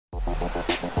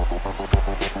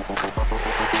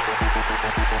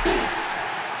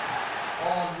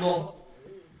Hello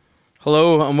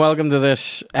and welcome to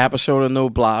this episode of No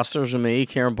Blasters with me,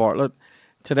 Kieran Bartlett.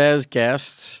 Today's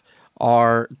guests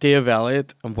are Dave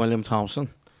Elliott and William Thompson,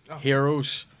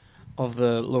 heroes of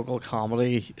the local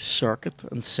comedy circuit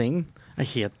and scene. I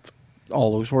hate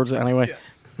all those words anyway,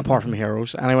 apart from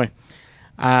heroes. Anyway,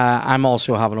 I'm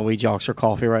also having a wee Joxer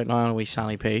coffee right now and a wee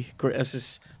Sanny P. Look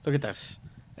at this.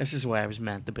 This is where I was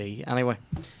meant to be. Anyway,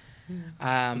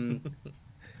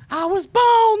 I was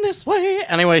born this way.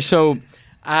 Anyway, so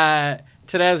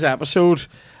today's episode,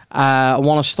 I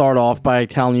want to start off by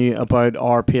telling you about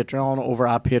our Patreon over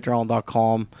at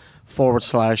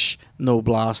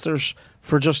patreon.com/noblasters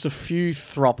for just a few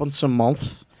threepence a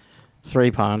month,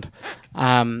 £3.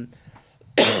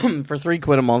 For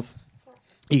 £3 a month,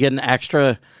 you get an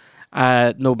extra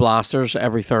No Blasters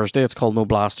every Thursday. It's called No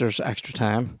Blasters Extra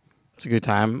Time. It's a good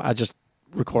time. I just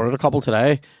recorded a couple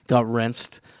today. Got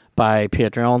rinsed by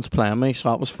Patreons playing me, so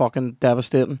that was fucking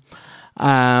devastating.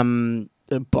 Don't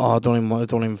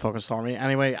even fucking start me.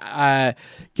 Anyway,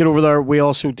 get over there. We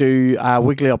also do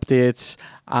weekly updates,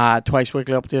 twice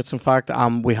weekly updates. In fact,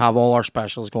 we have all our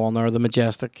specials going there. The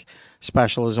Majestic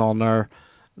special is on there.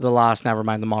 The last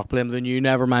Nevermind the Mock Blame, the new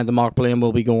Nevermind the Mock Blame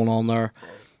will be going on there.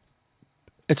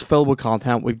 It's filled with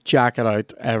content. We jack it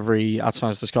out every. That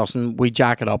sounds disgusting. We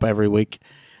jack it up every week.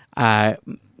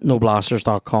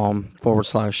 Noblasters.com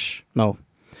 / no.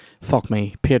 Fuck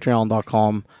me.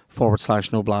 Patreon.com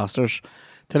 / No Blasters.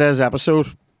 Today's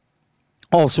episode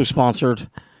also sponsored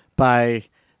by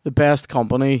the best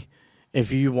company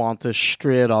if you want to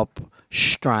straight up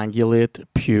strangulate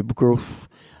pube growth.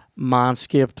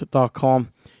 Manscaped.com.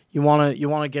 You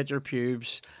wanna get your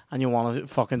pubes and you wanna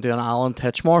fucking do an Alan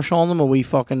Titchmarsh on them, a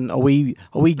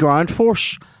wee ground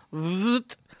force.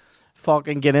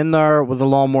 Fucking get in there with the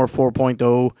Lawnmower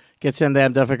 4.0, gets in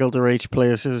them difficult to reach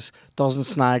places, doesn't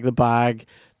snag the bag,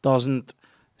 doesn't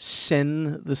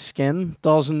sin the skin,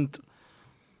 doesn't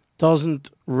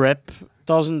rip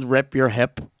your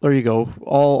hip. There you go.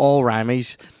 All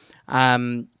rhymies.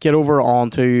 Get over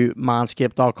onto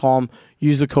manscaped.com.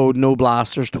 Use the code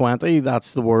NOBLASTERS20.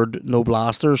 That's the word No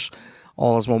Blasters,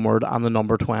 all is one word, and the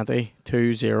number 20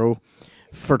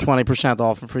 for 20%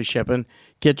 off and free shipping.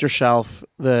 Get yourself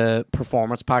the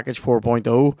Performance Package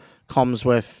 4.0. Comes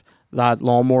with that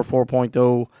Lawnmower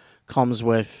 4.0. Comes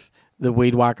with the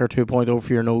Weed Whacker 2.0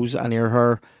 for your nose and ear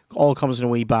hair. All comes in a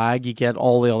wee bag. You get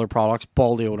all the other products,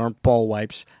 ball deodorant, ball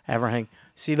wipes, everything.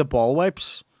 See the ball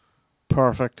wipes?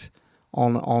 Perfect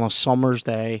on a summer's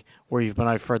day where you've been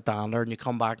out for a dander and you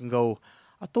come back and go,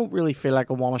 I don't really feel like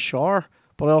I want to shower,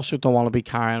 but I also don't want to be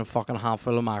carrying a fucking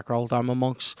handful of mackerel down my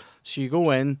monks. So you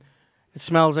go in. It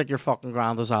smells like your fucking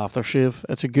grandma's aftershave.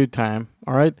 It's a good time,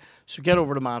 all right? So get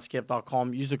over to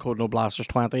manscaped.com. Use the code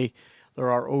NOBLASTERS20.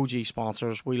 They're our OG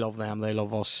sponsors. We love them. They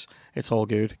love us. It's all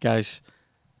good. Guys,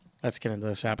 let's get into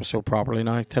this episode properly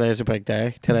now. Today is a big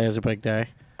day. It's a big day.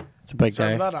 So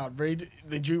that ad read,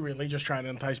 did you really just try to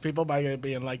entice people by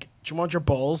being like, do you want your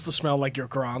balls to smell like your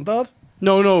granddad?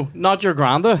 No, not your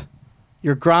granda.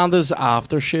 Your granda's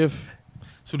aftershave.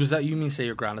 So does that say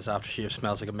your granda's aftershave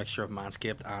smells like a mixture of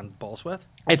Manscaped and ball sweat?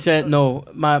 It's no,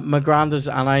 my granda's,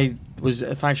 and I was,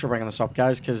 thanks for bringing this up,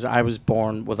 guys, because I was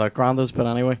born without granda's, but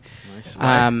anyway. Nice.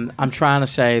 I'm trying to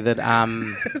say that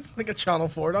it's like a Channel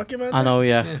 4 documentary. I know,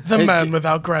 yeah. The man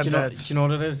without granddads. Do you know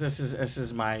what it is? This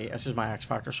is my X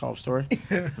Factor sob story. Do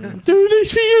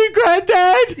this for you,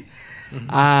 granddad.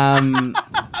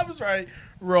 I was right.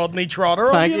 Rodney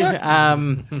Trotter. Thank you.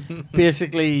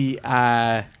 Basically,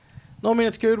 no, I mean,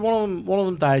 it's good. One of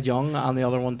them died young, and the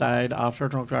other one died after a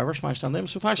drunk driver smashed into him.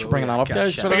 So thanks for bringing that up,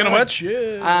 guys. Speaking of which,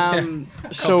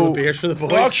 so beers for the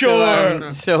boys.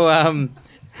 Rockshore.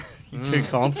 You two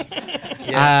cons. Yeah,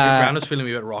 your granddad's feeling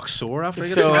a bit rock sore after.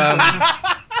 So,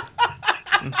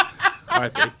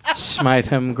 smite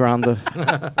him, granda.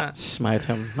 Smite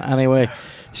him. Anyway,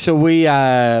 so we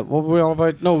what were we on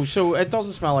about? No, so it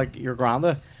doesn't smell like your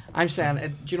granda. I'm saying,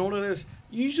 do you know what it is?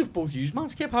 You've both used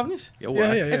Manscaped, haven't you?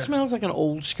 Yeah. It smells like an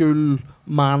old school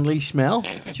manly smell. Do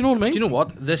you know what I mean? Do you know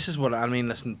what? This is what I mean.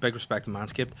 Listen, big respect to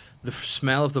Manscaped. The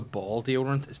smell of the ball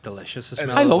deodorant is delicious. The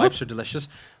smell of the wipes are delicious.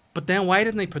 But then why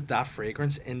didn't they put that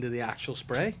fragrance into the actual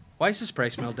spray? Why does the spray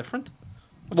smell different?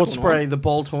 What spray? The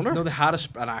ball toner? No, they had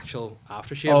an actual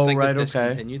aftershave. Oh, I think right, they've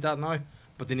discontinued that now.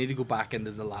 But they need to go back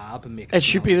into the lab and make it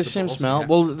should be the same smell. Yeah.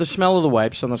 Well, the smell of the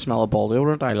wipes and the smell of ball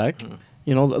deodorant I like.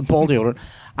 You know, the ball deodorant.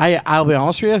 I'll be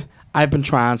honest with you, I've been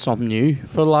trying something new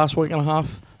for the last week and a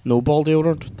half. No ball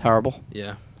deodorant. Terrible.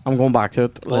 Yeah. I'm going back to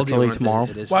it literally tomorrow.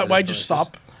 Why'd you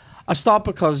stop? I stopped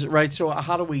because, right, so I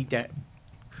had a wee day.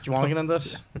 Do you want to get into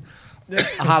this?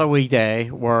 I had a wee day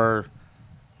where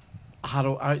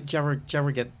Do you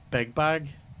ever get Big Bag?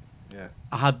 Yeah.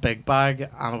 I had Big Bag,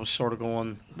 and I was sort of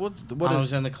going. What I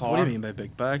was in the car. What do you mean by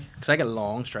big bag? Because I get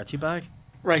long, stretchy bag.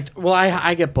 Right. Well,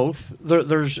 I get both.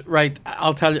 There's right.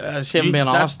 I'll tell you. See, I'm being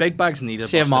honest. Big bags needed.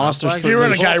 See, I'm honest. If you were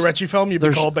in a Guy Ritchie film, you'd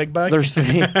be called Big Bag. There's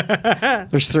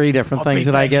three different things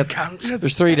that I get.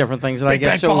 There's three different things that I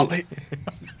get. So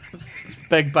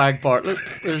Big Bag Bartlett.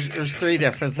 There's three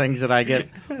different things that I get.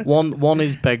 One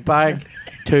is Big Bag.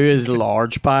 Two is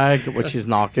large bag, which is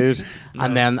not good. No.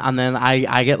 And then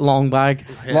I get long bag.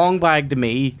 Yeah. Long bag to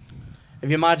me, if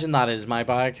you imagine that is my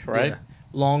bag, right? Yeah.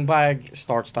 Long bag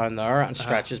starts down there and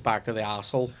stretches back to the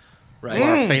asshole. Right.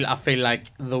 Where I feel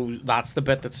like that's the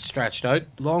bit that's stretched out.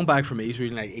 Long bag for me is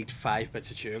really like eat 5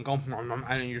 bits of chewing gum and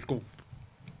then you just go.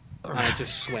 And it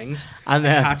just swings and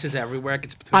then catches everywhere. It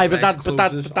gets between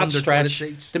that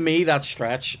stretch to me, that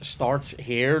stretch starts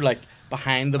here, like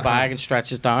behind the bag, and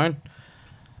stretches down.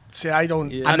 See, I don't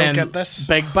get this.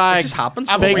 Big bag. It just happens.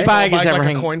 Big bag is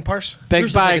everything. Like a coin purse. Big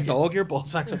Yours bag. Is like a dog. Your ball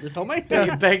sacks up your tummy.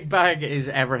 Big bag is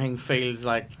everything. Feels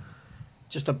like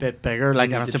just a bit bigger.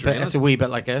 Like and it's a wee bit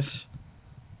like this,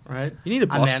 right? You need a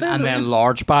bust. And then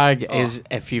large bag is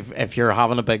if you're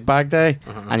having a big bag day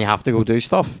and you have to go do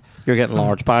stuff, you're getting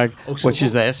large bag, which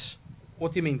is this.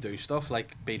 What do you mean do stuff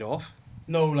like beat off?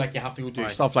 No, like you have to go do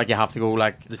stuff. Like you have to go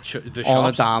like the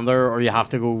on a dander, or you have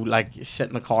to go like sit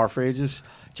in the car for ages.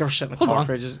 Do you ever sit in the car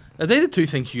for ages? Are they the two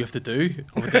things you have to do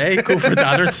all day? Go for a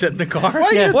dander and sit in the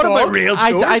car? Yeah. What about real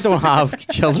chores? I don't have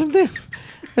children, Dave.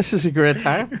 This is a great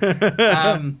time. But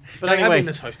anyway, I've been in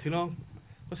this house too long.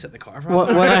 Go sit in the car for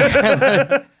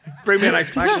a bring me an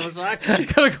ice pack in the sack.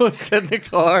 Gotta go sit in the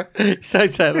car.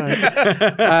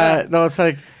 No, it's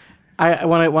like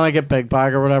when I get Big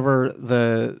Bag or whatever.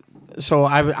 So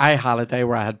I had a day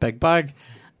where I had Big Bag,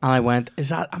 and I went,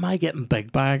 am I getting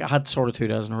Big Bag? I had sort of 2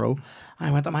 days in a row. I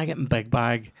went, am I getting Big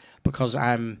Bag because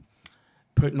I'm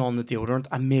putting on the deodorant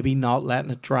and maybe not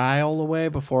letting it dry all the way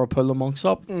before I pull the monks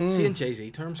up? See, in Jay-Z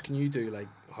terms, can you do like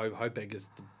how big is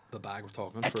the bag we're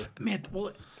talking for? Mate,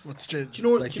 well, do you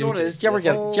know what it is? Do you ever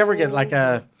get like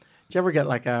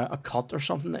a cut or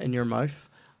something in your mouth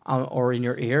or in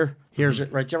your ear? Here's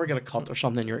it, right? Do you ever get a cut or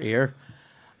something in your ear?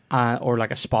 Or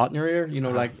like a spot in your ear, you know,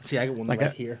 like see, I get one like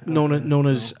right here, known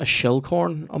as a shill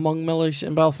corn among millies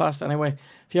in Belfast. Anyway,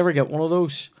 if you ever get one of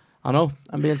those, I know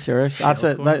I'm being serious. That's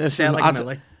it.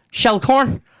 Shell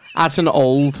corn. That's an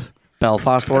old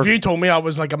Belfast word. If you told me I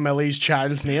was like a Millie's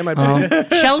child's name, I'd be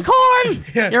Shell corn.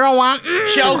 You're a one.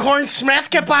 Shell corn Smith,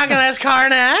 get back in this car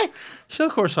now.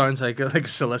 Shellcore sounds like a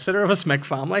solicitor of a Smick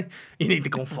family. You need to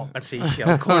go fucking see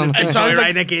Shellcore. It sounds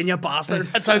like again, you bastard.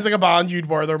 It sounds like a band you'd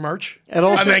wear their merch and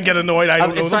then get annoyed. I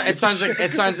don't know. It sounds like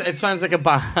a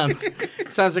band.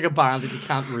 It sounds like a band that you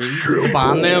can't read. The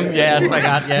band name, yeah, it's like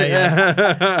that,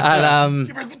 yeah. And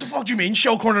you're like, what the fuck do you mean?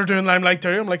 Shellcorn are doing Limelight too?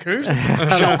 I'm like, who's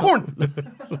Shellcorn?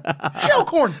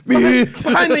 Shellcorn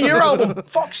behind the Ear album.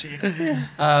 Fuck's sake.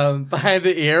 Behind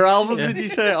the Ear album? Did you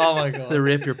say? Oh my god. The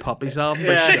Rape Your Puppies album.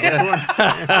 Yeah.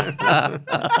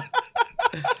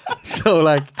 So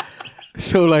like,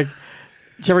 do you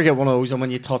ever get one of those and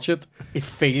when you touch it, it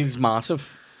feels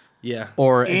massive? Yeah.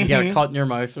 Or if you get a cut in your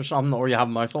mouth or something, or you have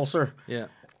a mouth ulcer, yeah,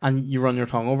 and you run your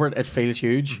tongue over it, it feels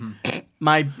huge.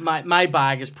 My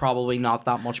bag is probably not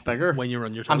that much bigger. When you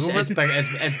run your tongue over it,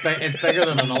 it's bigger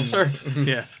than an ulcer.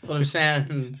 Yeah. But I'm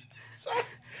saying. Sorry.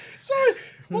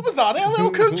 What was that? LL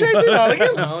Cool J did that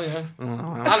again? Oh yeah.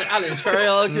 Alex Ferry,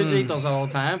 LL Cool J does that all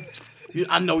the time.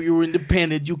 I know you're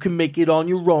independent. You can make it on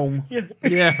your own.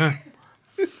 Yeah.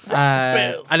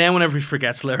 And then whenever he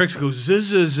forgets lyrics, he goes zzz,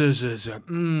 zzz, zzz, zzz.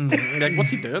 Like, what's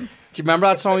he doing? Do you remember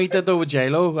that song he did though with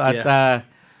J-Lo? It's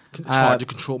hard to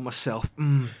control myself.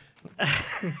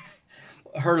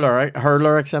 Her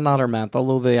lyrics in that are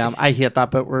mental though. I hate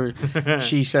that bit where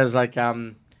she says like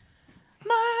my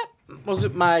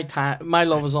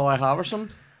love is all I have or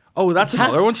something. Oh, that's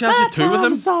another one. She has it too with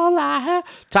him. All I have.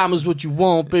 Time is what you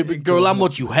want, baby girl. I'm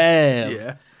what you have.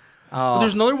 Yeah. But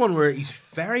there's another one where he's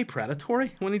very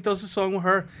predatory when he does a song with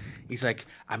her. He's like,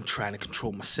 I'm trying to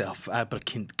control myself, but I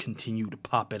can continue to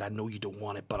pop it. I know you don't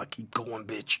want it, but I keep going,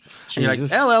 bitch. And you're like,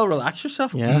 LL, relax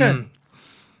yourself. Yeah.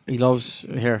 He loves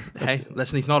here. Hey,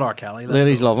 listen, he's not R. Kelly.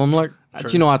 Ladies love him. Like, do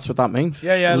you know that's what that means?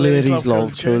 Yeah. Ladies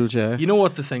love Cool J. You know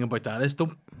what the thing about that is?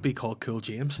 Don't be called Cool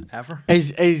James ever.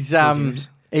 Is Ja Rule?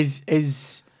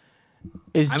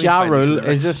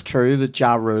 Is this true that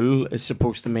Ja Rule is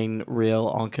supposed to mean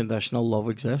real unconditional love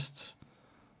exists?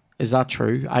 Is that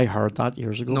true? I heard that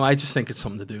years ago. No, I just think it's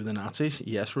something to do with the Nazis.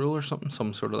 Yes Rule or something.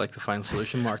 Some sort of like the Final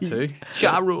Solution Mark II.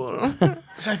 Ja Rule.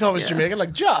 So I thought it was Jamaican,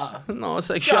 like Ja. No,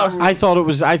 it's like Ja Rule. I thought it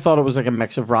was like a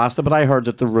mix of Rasta, but I heard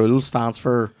that the rule stands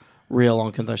for real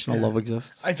unconditional love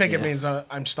exists. I think it means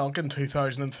I'm stuck in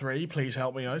 2003. Please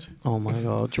help me out. Oh my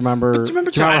god! Do you remember? do you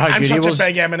remember how I'm good he such was? a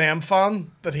big Eminem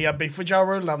fan that he had beef with Ja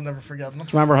Rule. I've never forgiven him.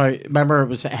 Do you remember it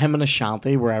was him and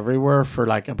Ashanti were everywhere for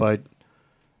like about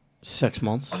 6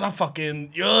 months. Was that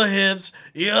fucking your hips,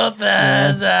 your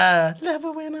thighs? I love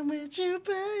it when I'm with you,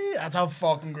 babe. That's how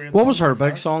fucking great. What was her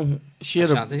big song? She had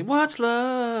a Shanty. What's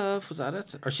love? Was that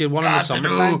it? Or she had one in the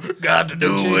summertime. Got to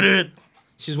do with it.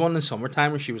 She's one in the summertime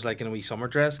where she was like in a wee summer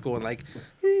dress, going like,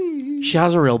 she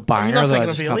has a real banger not that I thinking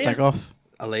just of can't Elliott? think of.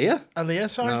 Aaliyah? Aaliyah,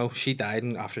 sorry. No, she died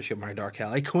after she married R.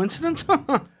 Kelly. Coincidence?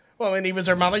 Well, and he was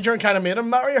her manager and kind of made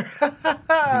him marry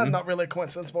her. Not really a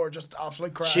coincidence, more just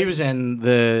absolute crap. She was in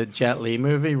the Jet Li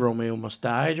movie Romeo Must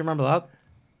Die. Do you remember that?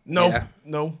 No, Yeah.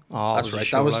 no. Oh, That's it was a right.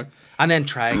 show, That was, like. and then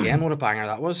Try Again. What a banger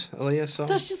that was, Aaliyah song.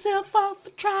 Dust yourself off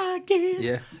and try again.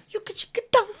 Yeah. You could shake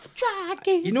it off and try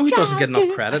again. You know who doesn't get enough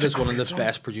Try credit That's as a one of great the song.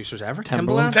 best producers ever?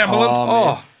 Timbaland. Timbaland.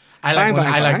 Oh, I like Bang, when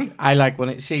bang, I like when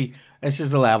it. See, this is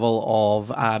the level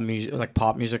of music, like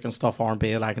pop music and stuff,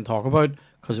 R&B that I can talk about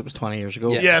because it was 20 years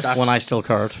ago. Yeah, Yes. when I still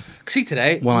cared. see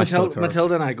today, When I still care.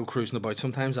 Matilda and I go cruising about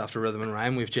sometimes after Rhythm and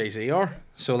Rhyme. We have Jay-Z or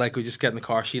so like we just get in the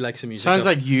car. She likes the music. Sounds of-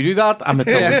 like you do that. I'm a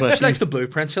Matilda's yeah, she listening. likes the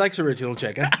blueprint. She likes original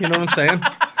chicken. You know what I'm saying?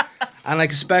 And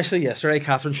like especially yesterday,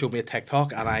 Catherine showed me a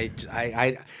TikTok, and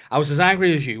I was as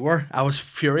angry as you were. I was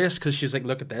furious because she was like,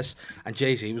 "Look at this," and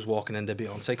Jay-Z was walking into a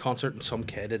Beyonce concert, and some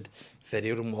kid had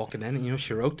videoed him walking in, and you know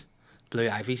she wrote, "Blue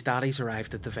Ivy's daddy's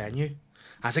arrived at the venue."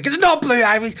 I was like, "It's not Blue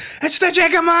Ivy's, it's the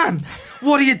Jigga Man.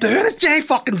 What are you doing? It's Jay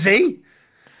fucking Z."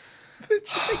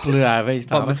 Blue Ivy's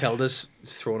But daddy. Matilda's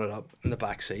throwing it up in the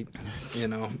back seat, you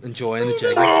know, enjoying the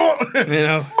Jigga. You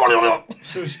know.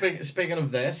 So speaking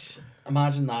of this,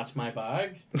 imagine that's my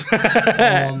bag.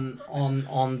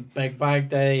 on big bag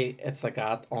day, it's like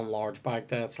that. On large bag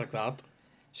day, it's like that.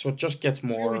 So it just gets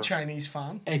You're more. a Chinese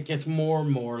fan. It gets more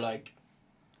and more like.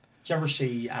 Do you ever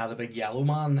see the big yellow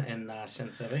man in Sin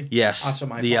City? Yes, That's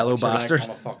what my the yellow bollocks are bastard. Like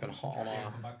on a fucking on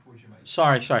a.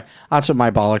 Sorry. That's what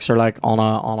my bollocks are like on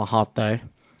a hot day,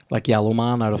 like yellow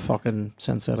man out of fucking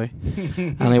Sin City.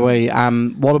 Anyway,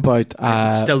 what about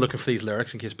Still looking for these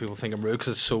lyrics in case people think I'm rude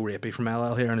because it's so rapey from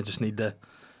LL here, and I just need to.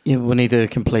 we need to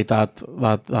complete that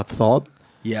thought.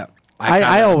 Yeah,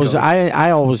 I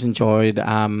always enjoyed. Do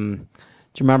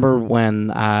you remember when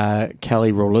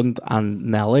Kelly Rowland and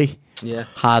Nelly yeah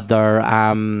had their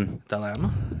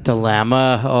dilemma.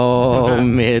 dilemma? Oh,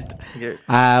 mate.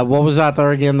 What was that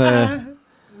there again? The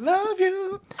Love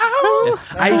you. Yeah.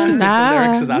 I used to think the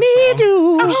lyrics of that need song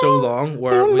you. for so long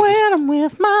were. when I'm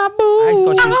with my I boo.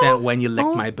 thought she was saying "when you lick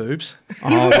my boobs."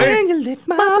 Oh, When you lick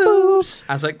my boobs.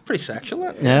 I was like, pretty sexual.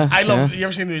 That. yeah, I love. Yeah. You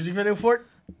ever seen the music video for it?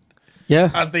 Yeah.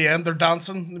 At the end, they're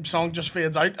dancing. The song just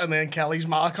fades out, and then Kelly's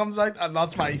ma comes out, and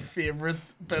that's my favorite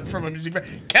bit from a music video.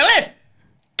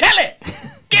 Kelly,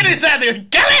 get inside there,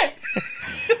 Kelly.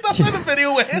 That's how the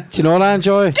video ends. Do you know what I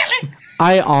enjoy?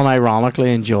 I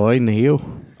unironically enjoy Neo.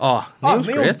 Oh, Neil's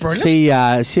Neil's great.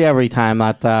 brilliant. See every time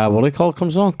that what do you call it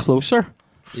comes on Closer.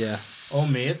 Yeah. Oh,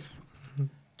 mate.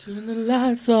 Turn the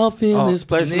lights off in Oh, this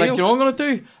place. Neil. Like, do you know what I'm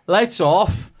going to do? Lights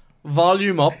off,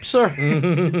 volume up, sir.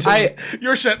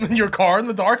 You're sitting in your car in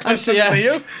the dark, I'm listening yes.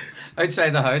 to you. Outside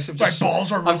the house. My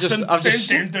balls are roasting. I've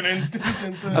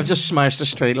just smashed the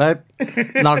street light,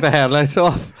 knocked the headlights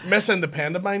off. Miss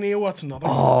Independent by Neo. What's another?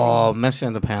 Oh, Miss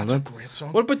fucking Independent. great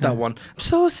song. What about that one? I'm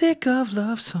so sick of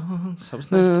love songs. That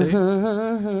was nice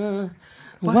too.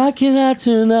 Why can't I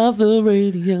turn off the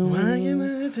radio?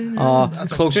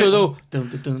 That's a Closer good though.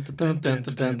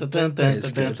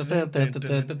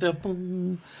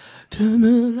 Turn the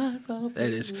lights off.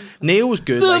 It is. Neil was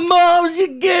good. The Like, more you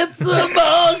get, the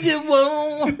more you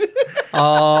want.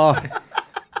 Oh,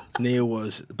 Neil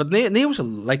was, but Neil was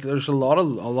like. There's a lot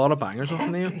of bangers off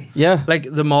Neil. yeah. Like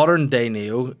the modern day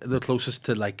Neil, the closest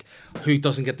to like who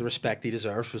doesn't get the respect he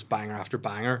deserves was banger after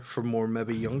banger for more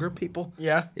maybe younger people.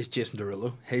 Yeah. Is Jason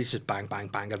Derulo. He's just bang bang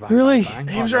bang bang. Really? Bang,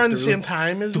 bang. He was Oh, around the Derulo. same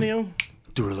time as Neo.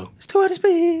 Derulo. It's too hard to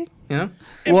speak. You know.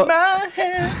 In What- my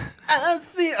head, I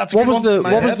see. That's a What good was one. the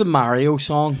My What was head. the Mario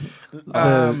song?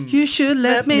 You should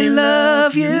let me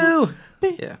love you.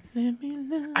 Yeah.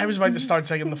 I was about to start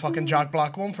singing the fucking Jack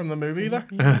Black one from the movie there.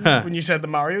 When you said the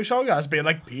Mario song, I was being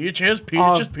like, peaches,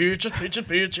 peaches, peaches, peaches,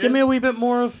 peaches. Give me a wee bit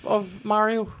more of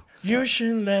Mario. You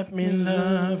should let me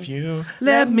love you.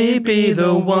 Let me be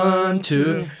the one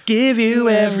to give you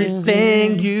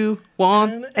everything you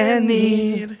want and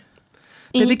need.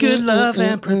 Baby, good love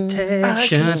and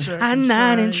protection and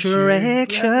 9-inch Let me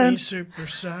erection.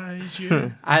 supersize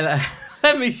you.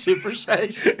 Let me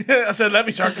supersize you. I said, let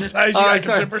me circumcise you. Oh, I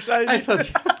can sorry. supersize I you. thought.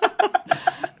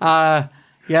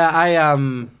 Yeah,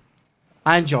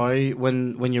 I enjoy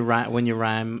when you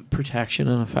rhyme protection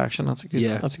and affection. That's a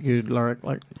good lyric.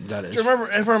 Like That is. Do you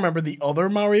remember the other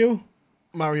Mario?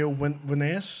 Mario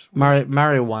Winnes?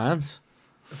 Mario Wines,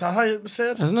 Is that how it was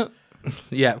said? isn't it?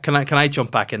 Yeah, can I jump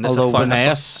back in this? Although I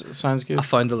Winnes sounds good.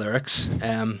 found the lyrics.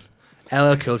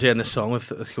 LL Cool J in the song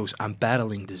it goes, I'm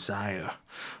battling desire.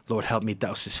 Lord help me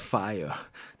douse this fire.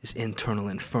 This internal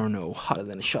inferno, hotter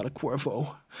than a shot of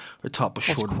Cuervo. Or top of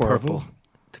short and Cuervo? purple.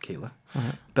 Tequila.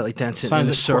 Belly dancing Sounds in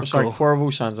a like circle. sorry,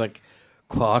 Cuervo sounds like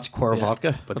Cuervo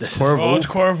vodka. but That's this is- Oh, it's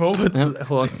Cuervo. Cuervo.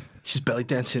 Hold on. She's belly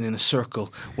dancing in a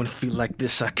circle. When I feel like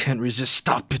this, I can't resist.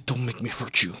 Stop it, don't make me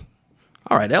hurt you.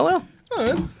 All right, LL.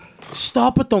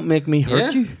 Stop it! Don't make me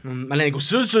hurt you. And then he goes,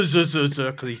 because he's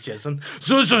jizzing.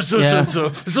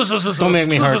 Don't make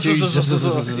me hurt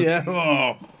you. Yeah.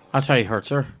 Oh. That's how he hurts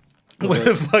her. With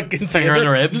a fucking Finger in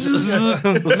the ribs.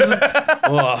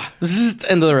 Oh. Zzzt,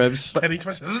 into the ribs. Titty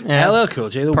twist. Yeah. LL Cool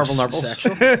J, though, Purple was nipples.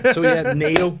 sexual. So yeah,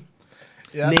 Neo.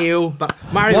 Yeah. Neo.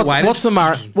 Mario What's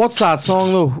what's that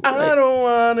song though? I don't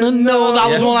want to No, that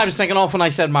was the Yeah. one I was thinking of when I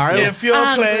said Mario. If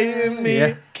you're playing me,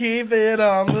 Yeah. keep it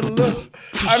on the low.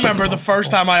 I remember the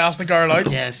first time I asked the girl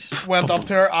out. Yes. Went up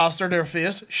to her, asked her to her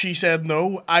face. She said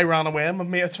no. I ran away, and my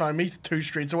mates found me 2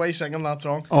 streets away singing that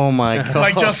song. Oh my god.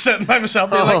 Like just sitting by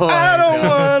myself, being like, Oh I my don't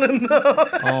want to know.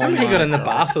 Oh He my got in the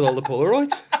bath with all the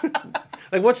Polaroids.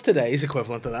 Like, what's today's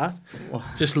equivalent to that?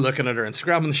 Just looking at her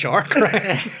Instagram in the shower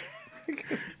crying.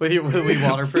 with your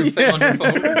waterproof thing on your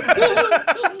phone.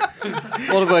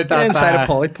 What about that? Inside a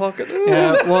Polly pocket.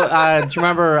 Yeah. Well, do you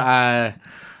remember?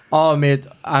 Oh, mate,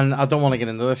 and I don't want to get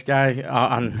into this guy.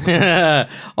 And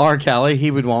R. Kelly,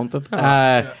 he would want it.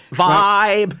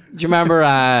 Vibe. Do you remember?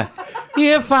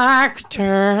 If I could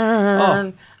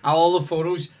turn all the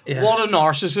photos. Yeah. What a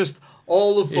narcissist!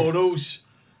 All the photos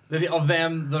of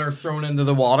them that are thrown into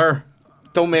the water.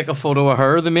 Don't make a photo of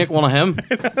her. They make one of him.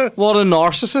 What a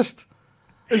narcissist!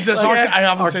 Is this Like, I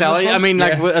haven't R. seen Kelly. this one. I mean,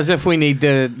 like Yeah. as if we need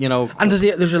to, And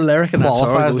there's a lyric in that song.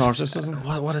 qualify as that goes,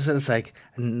 narcissism. What is it? It's like,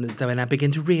 and when I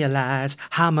begin to realize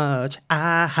how much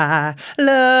I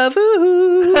love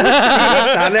you.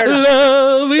 Stand there just-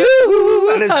 Love you.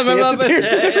 And his I'm in face love with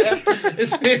appears. you.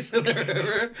 His face in the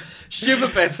river.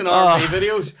 Stupid bits in R&B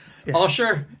videos.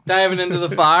 Usher diving into the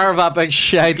fire of that big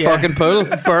shite fucking pool.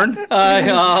 burn.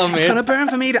 Oh, mate. It's gonna burn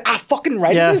for me. I fucking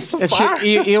write Yeah, this to it's fire.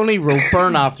 he only wrote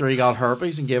burn after he got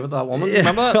herpes and gave it to that woman.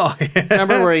 Remember that? Oh, yeah.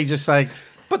 Remember where he just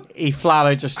he flat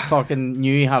out just fucking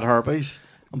knew he had herpes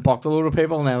and bucked a load of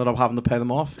people and ended up having to pay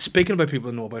them off. Speaking about people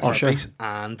who know about Usher. herpes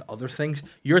and other things,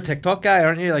 you're a TikTok guy,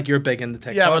 aren't you? Like, you're big into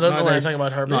TikTok. Yeah, but I don't know nowadays. anything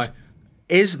about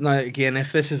herpes. Now, again,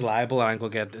 if this is liable, I'm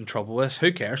going to get in trouble with this.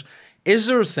 Who cares? Is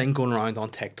there a thing going around on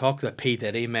TikTok that P.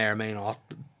 Diddy may or may not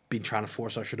been trying to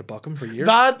force Usher to buck him for years?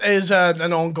 That is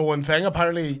an ongoing thing.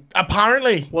 Apparently,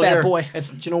 Well, Bad there- boy. It's,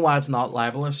 do you know why it's not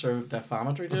libelous or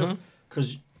defamatory, Dave?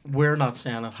 Because we're not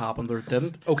saying it happened or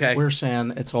didn't. Okay. We're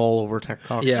saying it's all over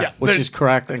TikTok. Yeah. Yeah, Which there- is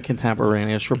correct and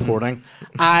contemporaneous reporting.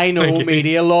 I know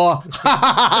media law.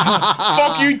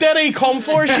 fuck you, Diddy. Come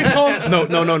for us, you cunt.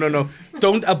 No.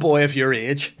 Don't a boy of your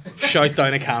age shout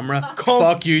down a camera,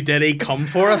 fuck you, Diddy, come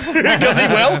for us. Because he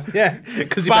will. Yeah.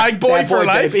 Because Bad boy for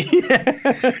life.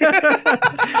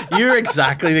 You're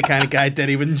exactly the kind of guy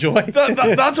Diddy would enjoy.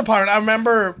 That's apparent. I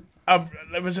remember.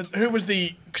 Who was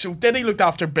the so Diddy looked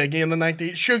after Biggie in the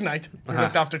 90s. Suge Knight who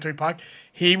looked after Tupac.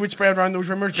 He would spread around those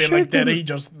rumors, being like Diddy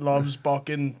just loves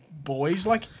bucking boys,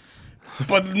 like.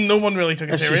 But no one really took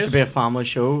it This serious. used to be a family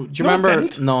show. Do you No, it remember?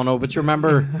 didn't. No, but you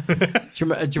remember? do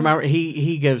you remember?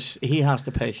 He has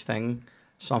to pay Sting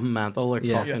something mental, like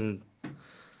Yeah. fucking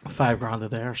 $5,000 a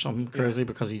day or something crazy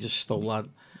because he just stole that.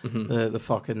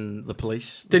 The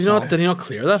police. Did the he not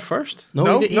clear that first?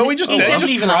 No, he just did. didn't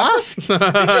Just even dropped ask. He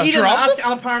didn't dropped ask. it?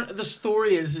 And apparently, the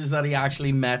story is that he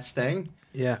actually met Sting.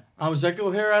 Yeah. I was like, "Oh,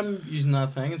 here I'm using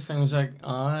that thing," and Sting was like,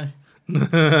 "Aye,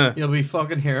 you'll be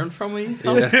fucking hearing from me."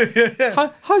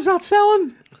 How's that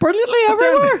selling brilliantly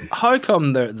everywhere? How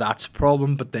come that's a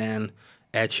problem, but then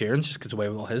Ed Sheeran just gets away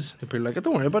with all his? People are like,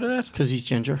 don't worry about it, Ed. Because he's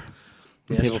ginger.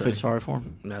 And Yeah, people it's feel true. sorry for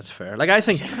him. That's fair. Like, I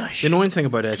think the annoying thing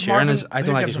about Ed Sheeran is I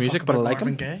don't like his music, but I like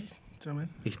him. Gaye. Do you know what I mean?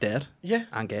 He's dead Yeah.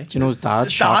 and gay. Do you know his dad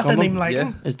His shot dad on didn't them? even like Yeah.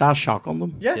 him. His dad shot on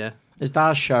them. Yeah. Yeah. His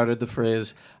dad shouted the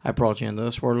phrase, "I brought you into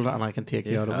this world and I can take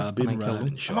you out of it." Been And I killed him.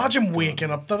 riding shotgun. Imagine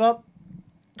waking up to that.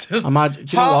 Just Imagine,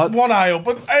 do you know what? one eye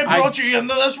open. I brought you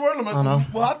into this world. I'm like, I know.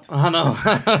 what? I know.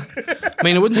 I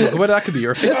mean, I wouldn't think about it. That could be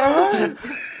your fate.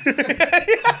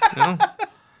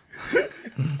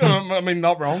 I mean,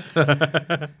 not wrong.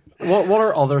 What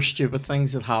are other stupid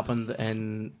things that happened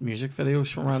in music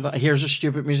videos from around that? Here's a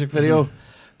stupid music video.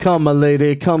 Come, my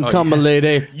lady, come, my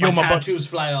lady. Yo, my my tattoos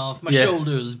fly off my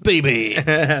shoulders, baby.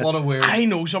 What a weird. I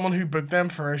know someone who booked them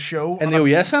for a show. In the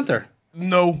OES Centre?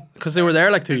 No. Because they were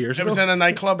there like 2 years ago. It was in a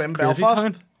nightclub in Crazy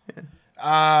Belfast.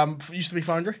 Town. Used to be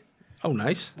Foundry. Oh,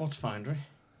 nice. What's Foundry?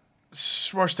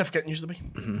 Where Stiff Kitten used to be.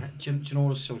 Do you know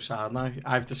what's so sad now?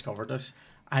 I've discovered this.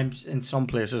 I'm in some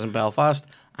places in Belfast.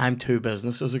 I'm 2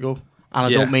 businesses ago, and I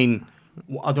don't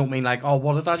mean like, oh,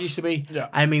 what did that used to be? Yeah.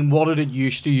 I mean, what did it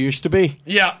used to be?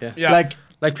 Yeah.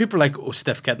 Like people are like, oh,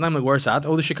 Stiff Kitten. I'm like, where's that?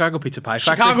 Oh, the Chicago Pizza Pie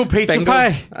Factory. Chicago Pizza Bingo.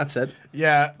 Pie. That's it.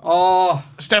 Yeah. Oh,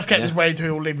 Stiff Kitten's way too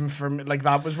old even for me. Like,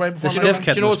 that was way before The my Stiff time.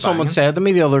 Kitten do you know what was someone banging. said to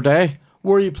me the other day?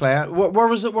 Where are you playing? Where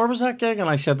was it? Where was that gig? And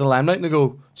I said the Limelight, and they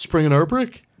go Spring and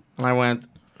Airbreak, and I went,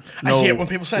 no, I hate when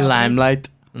people say that to me. Limelight.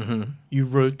 You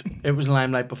root. It was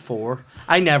Limelight before.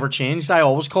 I never changed. I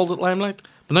always called it Limelight.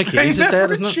 But now Katie's is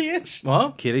dead, isn't it? changed.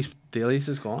 What? Katie's Dailies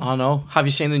is gone. I know. Have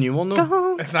you seen the new one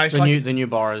though? It's nice. The Like, new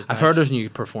bar is. I've nice. heard there's new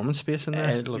performance space in there.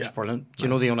 It looks Yeah. brilliant. Do you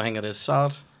know the only thing that is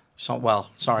sad?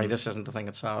 Sorry, this isn't the thing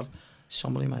that's sad.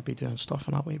 Somebody might be doing stuff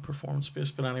in that wee performance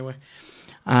space, but anyway.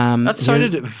 That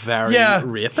sounded very Yeah.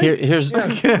 rapey. Here's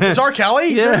is R.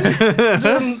 Kelly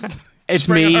doing it's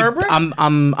Spring me. and Airbreak?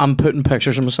 I'm putting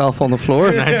pictures of myself on the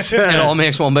floor. It all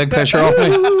makes one big picture of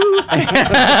me.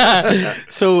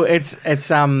 So it's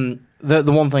the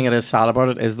one thing that is sad about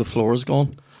it is the floor is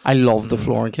gone. I love the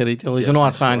floor in Kitty Tilly's. I know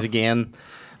that sounds again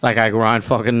like I go around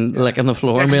fucking licking the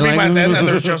floor and Yeah, 'cause being we like, went in and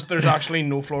there's actually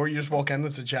no floor. You just walk in,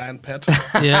 it's a giant pit.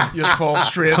 Yeah. You just fall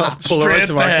straight Polaroids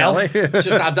of to R. hell. Kelly. it's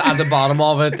just at the bottom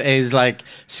of it is like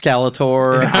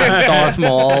Skeletor and Darth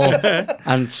Maul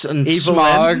and Evil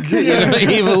Smog,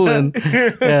 Evil and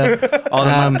yeah. Oh,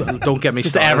 man, don't get me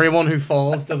Just started. everyone who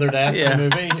falls to their death in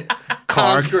the movie.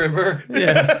 Hans Gruber.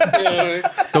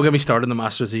 Don't get me started on the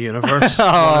Masters of the Universe. One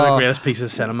of the greatest pieces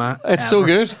of cinema. It's so ever.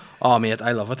 good. Oh, mate,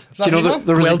 I love it. Do you know He-Man?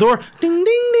 there was Gwildor. Ding,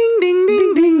 ding, ding, ding,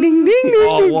 ding, ding, ding, ding,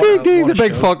 Oh, ding, what ding, ding. the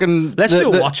big fucking. Let's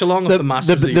do a watch along of the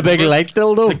Masters of the The big Universe. light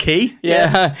dildo. The key.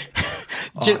 Yeah.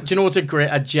 do you know what's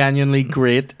a genuinely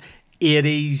great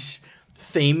 80s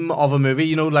theme of a movie?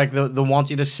 You know, like they want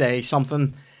you to say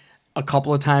something a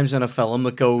couple of times in a film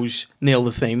that goes, nail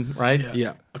the theme, right?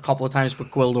 Yeah. A couple of times, but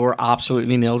Gwildor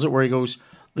absolutely nails it where he goes,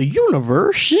 the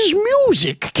universe is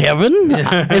music, Kevin.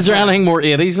 Is there anything more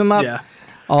 80s than that? Yeah.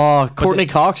 Oh, Courtney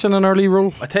Cox in an early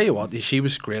role. I tell you what, she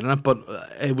was great in it, but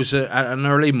it was an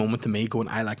early moment to me going,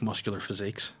 I like muscular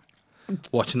physiques.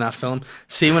 Watching that film.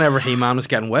 See, whenever He-Man was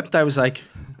getting whipped, I was like,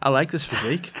 I like this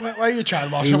physique. Why are you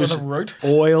child washing He with was a root?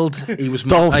 oiled. He was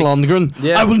Dolph Lundgren.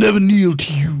 Yeah. I will never kneel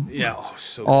to you. Yeah, oh,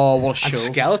 so Oh, what a and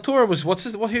show. Skeletor was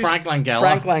who's Frank Langella.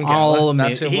 Frank Langella. Oh,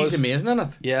 That's who it he's was. amazing in it.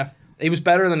 Yeah, he was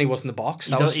better than he was in the box.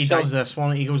 He does this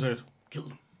one. He goes, kill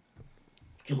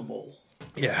them all.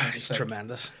 Yeah, he's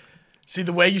tremendous. See,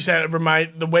 the way you said it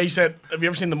have you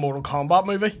ever seen the Mortal Kombat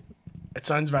movie? It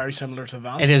sounds very similar to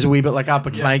that. It is a wee bit like that,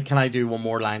 but can I do one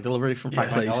more line delivery from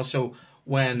Frank please. Langella? So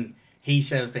when he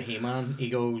says to He-Man, he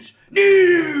goes,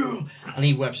 kneel! And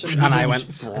he whips him. And I goes,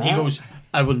 went, and he goes,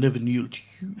 I will never kneel to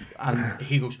you. And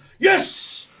he goes,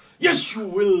 yes! Yes, you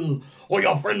will! Or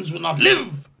your friends will not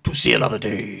live to see another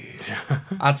day.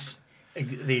 That's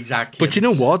the exact But you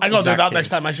know what? I'm gonna do exact that case. next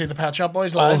time I see the Pet Shop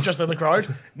Boys live, just in the crowd.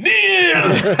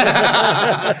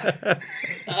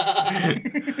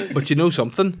 But you know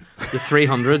something? The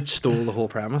 300 stole the whole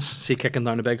premise. See, kicking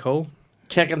down a big hole.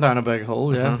 Kicking down a big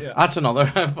hole, yeah. Yeah. That's another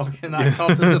fucking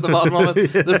icon is at the bottom of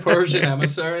it. The Persian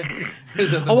emissary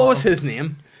is at the Oh, what was bottom. his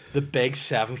name? The big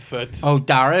 7 foot. Oh,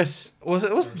 Darius. Was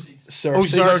it? Was Xerxes? Oh,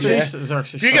 Xerxes. Yeah.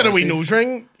 Xerxes. If you get a wee Xerxes. nose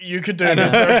ring, you could do it.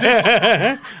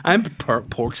 Xerxes. I'm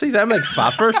Porksies. I'm like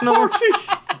fat version of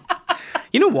Porksies.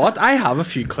 You know what? I have a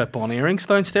few clip-on earrings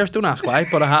downstairs. Don't ask why,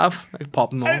 but I have. I pop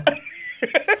them on.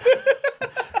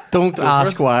 Don't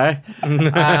ask why.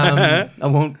 I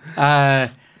won't.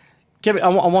 Give me. I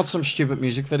want some stupid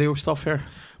music video stuff here.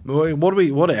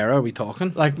 What era are we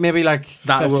talking? Like maybe like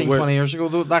That- 15, we're- 20 years ago.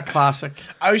 Though, that classic.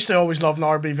 I used to always love an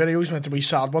RB videos when it's a wee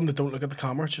sad one that don't look at the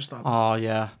camera. It's just that. Oh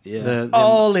yeah. Yeah. The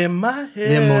All in my head.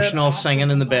 the emotional singing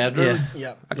in the bedroom.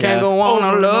 Yeah. I can't Yeah. go on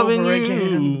Over and loving over you.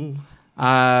 again.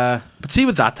 But see,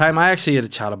 with that time, I actually had a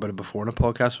chat about it before in a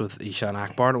podcast with Ishan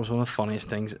Akbar, and it was one of the funniest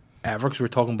things ever because we were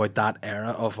talking about that era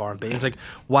of R&B. It's like,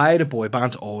 why do boy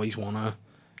bands always want to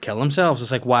kill themselves?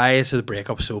 It's like, why is the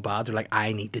breakup so bad? They're like,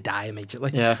 I need to die immediately.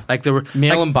 Yeah. Like, they were...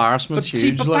 Male like, embarrassment's but see,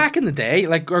 huge. but like. back in the day,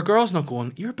 like, our girls not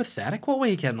going, you're pathetic, what way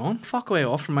are you getting on? Fuck away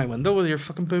off from my window with your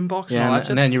fucking boombox and all Yeah, that and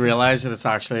shit. then you realise that it's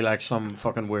actually like some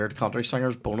fucking weird country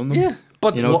singers boning them. Yeah,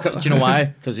 but You know, what- do you know why?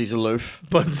 Because he's aloof.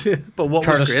 but what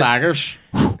Curtis was great... Staggers.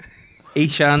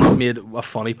 Ishan made a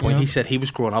funny point. Yeah. He said he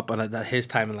was growing up, and at his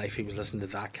time in life, he was listening to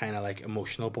that kind of like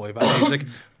emotional boy band music,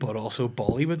 but also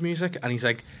Bollywood music. And he's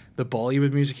like, the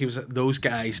Bollywood music, he was like, those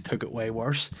guys took it way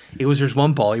worse. He goes, there's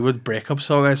one Bollywood breakup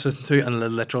song I was listening to, and the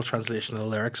literal translation of the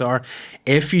lyrics are,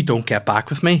 "If you don't get back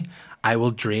with me, I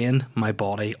will drain my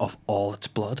body of all its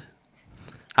blood.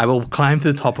 I will climb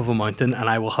to the top of a mountain and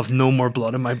I will have no more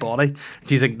blood in my body."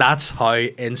 She's like, that's how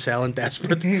incel and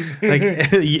desperate like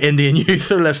Indian youth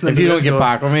are listening If to you don't this get going,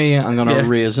 back with me, I'm gonna Yeah.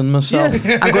 raisin myself.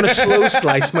 I'm going to slow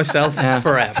slice myself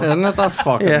forever. Isn't it? That's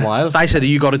fucking Yeah. wild. I said,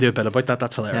 you got to do a bit about that.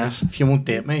 That's Yeah. hilarious. If you won't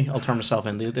date me, I'll turn myself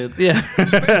into a date. Yeah.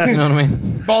 You know what I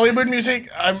mean? Bollywood music.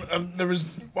 There was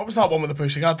what was that one with the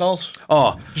Pussycat Dolls?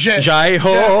 Oh, Jai Jai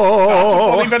Ho. That's a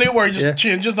funny video where he just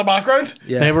changes the background.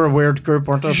 Yeah. They were a weird group,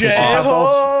 weren't they? Jai Pussycat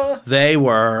Dolls. Ho. They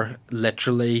were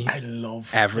literally I love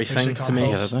everything Pussycat to me. I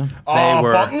Dolls. hated them. Oh,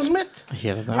 were- buttons, mate. I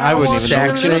hated them. I wouldn't even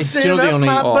know. Actually, Do you know the only,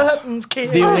 buttons,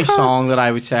 kid. the only song that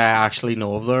I would say I actually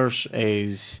know of theirs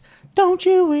is "Don't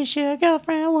You Wish Your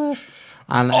Girlfriend Was."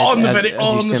 And On the it video,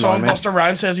 on used the to song, annoy me. Buster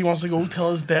Rhymes says he wants to go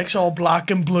till his dick's all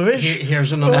black and bluish.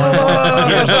 Here's another.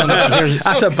 here's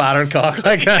That's a battered cock.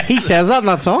 Like, he says that in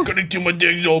that song. Gonna till my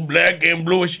dick's all black and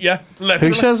bluish. Yeah, literally.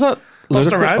 Who says that?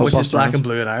 Busta Ludacris? Rhymes. Oh, which is Busta black Rhymes. and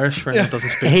blue in Irish for anyone that doesn't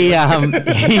speak.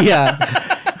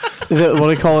 What do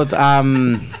you call it?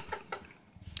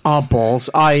 Balls.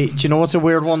 Do you know what's a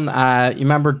weird one? You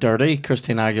remember Dirty,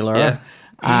 Christina Aguilera?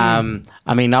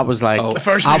 I mean, that was like Oh. The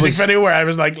first I music was- video where I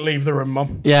was like, leave the room,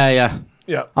 mum. Yeah.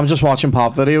 Yeah. I'm just watching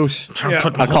pop videos. Yeah.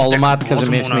 I call them that because it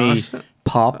Awesome makes one, me ass.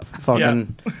 pop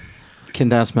fucking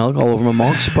condensed milk all over my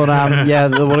mugs. But yeah,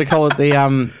 what do you call it?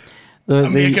 I'm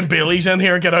making Bailey's in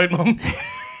here. Get out, mum.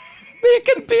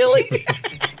 making Bailey's.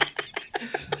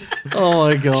 Oh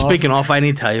my god! Speaking of, I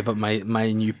need to tell you about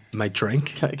my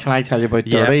drink. Can I tell you about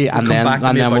Dirty and come back to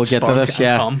then me we'll about get to Spunk this? and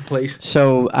Yeah. Tom, please.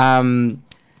 So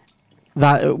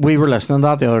that we were listening to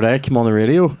that the other day. It came on the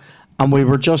radio, and we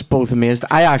were just both amazed.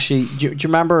 I actually, do you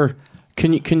remember? Do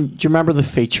you remember the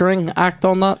featuring act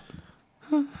on that?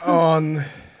 On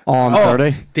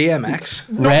Dirty? DMX.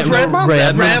 no, it's Redman.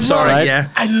 Redman, sorry, right? yeah.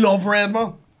 I love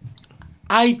Redman.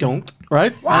 I don't.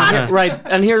 Right? Right.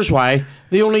 And here's why.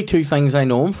 The only two things I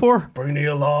know him for Bring the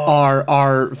alarm.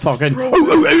 are fucking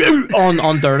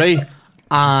on Dirty,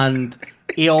 and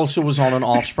he also was on an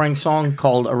Offspring song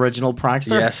called Original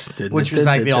Prankster. Yes, which was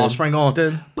like the Offspring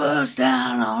going bust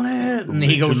down on it, and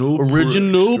he goes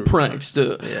Original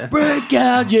Prankster. Yeah. Break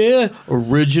out, yeah,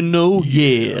 Original,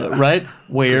 yeah, right.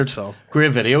 Weird, song.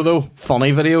 great video though,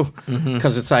 funny video,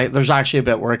 because it's like there's actually a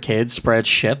bit where a kid spreads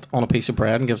shit on a piece of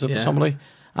bread and gives it to Yeah. somebody,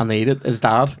 and they eat it. His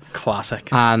dad. Classic.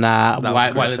 And was a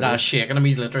while great the video. dad's shaking him,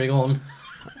 he's literally going.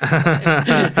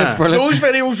 It's brilliant. Those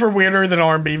videos were weirder than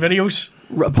R&B videos.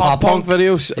 Pop punk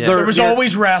videos. Yeah. There was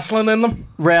always wrestling in them.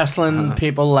 wrestling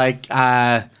people like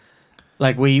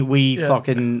we Yeah.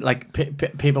 fucking like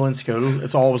people in school.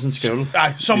 It's always in school.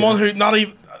 Someone who not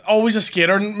even always a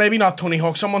skater, maybe not Tony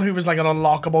Hawk. Someone who was like an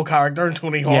unlockable character in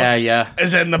Tony Hawk. Yeah.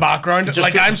 Is in the background. Just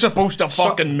like go- I'm supposed to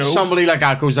fucking know. Somebody like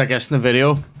that goes like this in the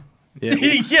video. Yeah.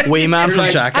 Yeah. Wee Man You're from like,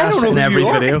 I Jackass don't know in who every you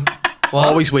are. video.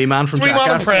 Always Wee Man from Three Man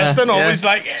Jackass. and Preston Yeah. always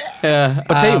like. Yeah,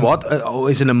 But tell you what,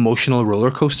 is an emotional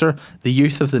roller coaster. The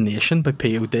Youth of the Nation by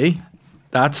POD.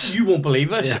 That's you won't believe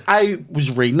this. I was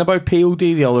reading about POD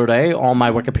the other day on my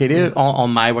Wikipedia,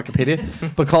 on my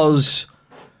Wikipedia, because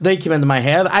they came into my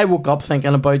head. I woke up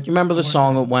thinking about. You remember the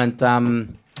song that went?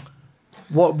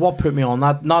 What put me on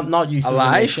that? Not Youth of the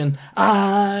Alive? Nation.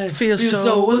 I feel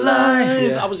so alive. Yeah.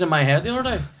 That was in my head the other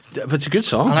day. but it's a good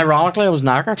song. And ironically, I was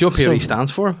knackered. Do you know what POD So,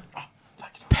 stands for?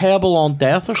 Pebble on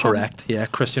Death or Correct. Yeah,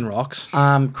 Christian Rocks.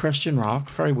 something. Christian rock.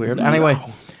 Very weird. Anyway,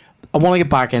 I want to get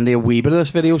back into a wee bit of this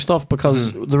video stuff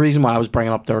because the reason why I was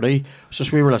bringing up Dirty was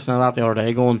just we were listening to that the other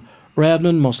day going,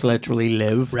 Redmond must literally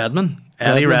live.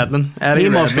 Eddie Redman. He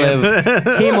must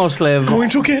live. He must live. Going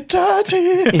to get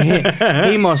dirty.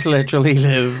 He must literally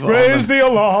live. Raise the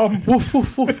alarm. Woof,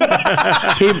 woof, woof.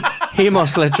 he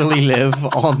must literally live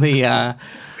on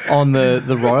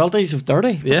the royalties of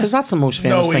Dirty. Yeah. Because that's the most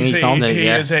famous No, thing he's done. he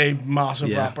Yeah. is a massive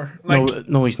Yeah. rapper. Like,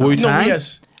 No, he's not. Wu-Tang? no, he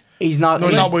is. He's not. No,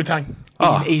 he's, he's not Wu-Tang.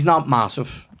 he's not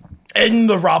massive. In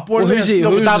the rap world, Well, who's he is. he?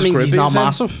 No, but Who's that his means group he's he not was in?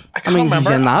 massive. I That can't means he's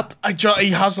in remember. that. He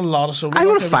has a lot of solo. I'm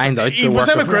gonna work. find out He the was work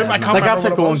in a of group. I Redman. can't Like remember that's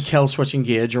like what it going was. Kill Switch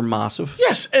Engage or massive.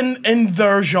 Yes, in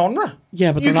their genre.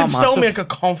 Yeah, but you they're can not still massive. make a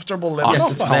comfortable living. Yes,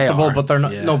 off it's that. comfortable, are. but they're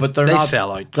not. Yeah. No, but they're They not.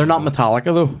 sell out. They're not Metallica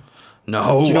though.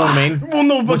 No. Do you know what I mean? Well,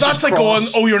 no, but Which that's is like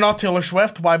cross. going, oh, you're not Taylor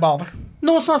Swift. Why bother?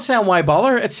 No, it's not saying why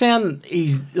bother. It's saying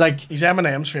he's like. He's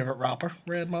Eminem's favorite rapper,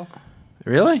 Redman.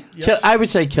 Really? Yes. I would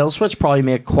say Kill Switch probably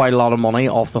make quite a lot of money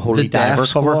off the Holy The Death Diver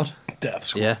cover. Squad. Death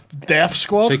Squad. Yeah. Death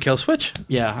Squad. Big Kill Switch.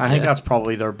 Yeah, I think that's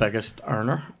probably their biggest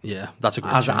earner. Yeah, that's a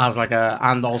great As song. like a,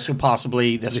 and also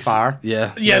possibly This Far.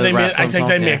 Yeah. Yeah, The they make, I wrestling think song,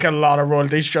 they yeah. make a lot of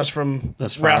royalties just from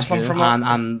This Far. wrestling from that.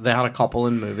 And they had a couple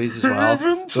in movies as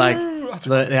well. Like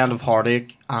the End of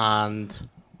Heartache and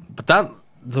But that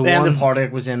the End one of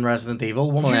Heartache was in Resident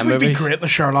Evil, one of You them would be movies. great in the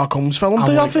Sherlock Holmes film. I'm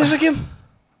Do that like- face again.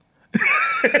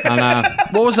 And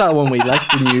what was that one we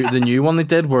liked? The new one they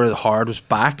did where Hard was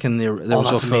back and there was a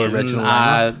that's full amazing. original.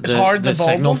 lineup. It's Hard, the the bald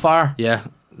Signal one? Fire. Yeah,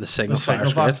 the Signal The Fire's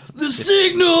Signal great. Fire. The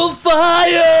Signal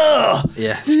Fire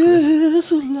Yeah, it's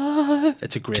is alive. great.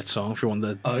 It's a great song if you want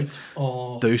to Out.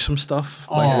 Oh. do some stuff,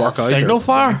 Oh, like work out Signal or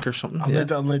Fire? drink or something. I'll, Yeah.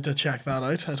 I'll need to check that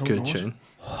out. I don't Good know. tune.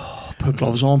 Put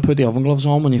gloves on, put the oven gloves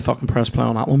on when you fucking press play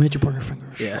on that one, mate. You burn your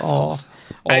fingers. Yeah, it's Oh.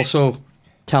 Also,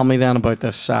 tell me then about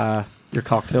this, your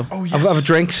cocktail. Oh, yes. I have a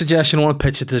drink suggestion. I want to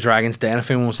pitch it to the Dragon's Den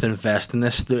if anyone wants to invest in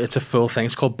this. It's a full thing.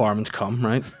 It's called Barman's Cum,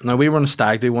 right? Now, we were on a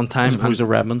stag do one time. As opposed and-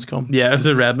 to Redmond's come. Yeah, if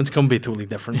the Redmond's Cum, be totally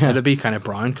different. Yeah. It'd be kind of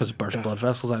brown because it bursts blood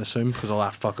vessels, I'd assume, because all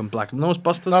that fucking black. No, it's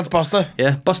busted. That's Busta.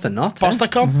 Yeah, busted not. Busta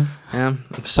come. So,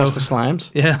 Plus the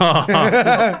slimes. yeah.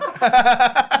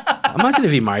 Imagine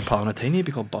if he married Paul Nutini, he'd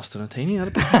be called Busta Nutini.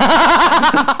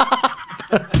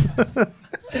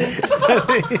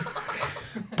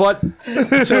 But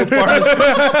so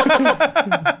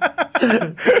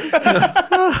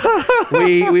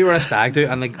we were on a stag do,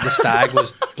 and the stag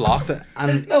was blocked,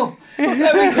 and No.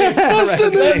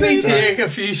 Let me take a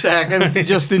few seconds to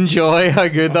just enjoy how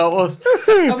good that was.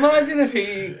 Imagine if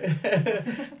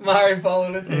he married Paul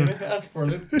Nutini. That's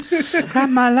brilliant.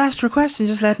 grant my last request and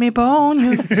just let me bone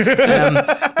you.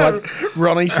 But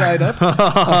Runny side up.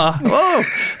 whoa.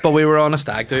 But we were on a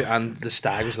stag do, and the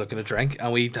stag was looking to drink,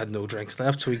 and we had no drinks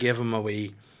left, so we gave him a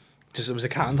wee. Just it was a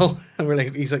candle, and we're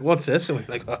like, he's like, "What's this?" And we're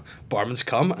like, "Barman's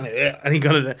Cum," and he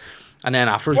got it, and then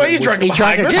afterwards, Why are you drinking He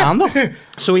drank a behind candle.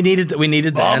 So we needed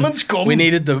Barman's Cum. we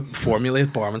needed to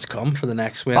formulate Barman's Cum for the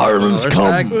next win. Barman's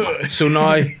Another Cum. stag. So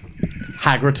now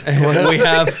Hagrid.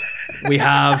 we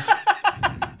have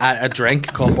a drink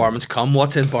called Barman's Cum.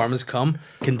 What's in Barman's Cum?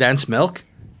 Condensed milk,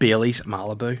 Bailey's,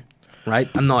 Malibu, right?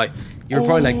 And now you're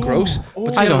probably like gross,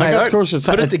 but I don't think that's out, gross. It's-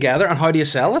 put it together, and how do you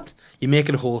sell it? You make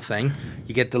it a whole thing.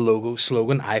 You get the logo,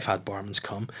 slogan, I've had Barman's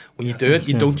Cum. When you do it,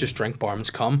 you don't just drink Barman's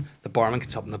Cum. The barman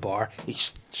gets up in the bar, he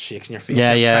shakes in your face,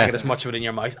 Yeah, you yeah. get as much of it in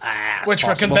your mouth. As Which for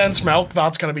possible. condensed milk,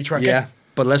 that's going to be tricky. Yeah.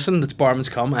 But listen, it's Barman's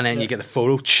Cum, and then you get the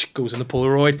photo, goes in the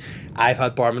Polaroid. I've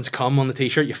had Barman's Cum on the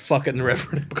t-shirt. You fuck it in the river,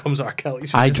 and it becomes R.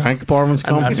 Kelly's. I face. drank Barman's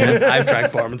And cum. that's it. I've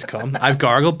drank Barman's Cum. I've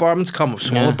gargled Barman's Cum. I've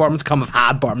swallowed Yeah. Barman's Cum. I've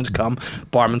had Barman's Cum.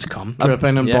 Barman's Cum.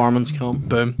 Dripping in Yeah. Barman's cum.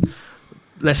 Boom.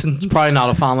 Listen, Probably not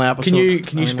a family episode. can you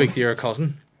anymore. speak to your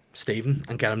cousin Stephen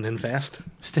and get him to invest?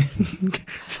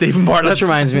 Stephen Bartlett. This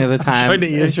reminds me of the time. Shouting at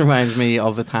you. This reminds me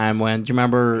of the time when. Do you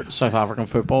remember South African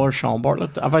footballer Sean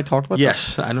Bartlett? Have I talked about this?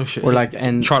 Yes, I know. We're like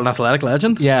in. Charlton Athletic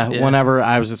legend. Yeah, whenever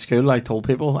I was at school, I told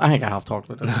people. I think I have talked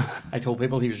about this. I told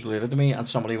people he was related to me, and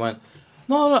somebody went,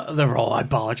 "No, they were all I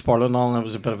bollocks Bartlett and all," and it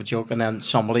was a bit of a joke. And then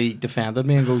somebody defended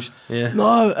me and goes, Yeah.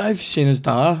 "No, I've seen his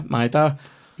dad, my dad.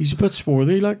 He's a bit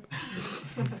swarthy, like."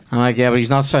 I'm like, "Yeah, but he's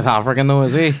not South African though,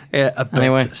 is he?" Yeah, a bit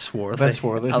Anyway, swarthy. A bit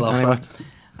swarthy. I love Anyway.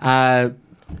 that.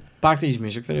 Back to these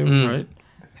music videos, right?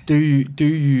 Do you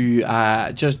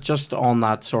just on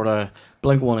that sort of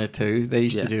Blink-182? They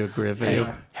used Yeah. to do a great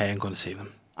video. Hey, I'm going to see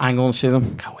them. I'm going to see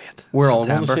them. Can't wait. We're all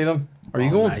going to September. see them. Are you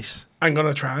Oh, going? Nice. I'm going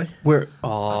to try. We're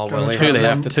well, Too late.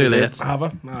 Too late. Have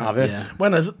I? No. Have you? Yeah.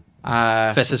 When is it?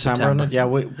 5th of September. Yeah.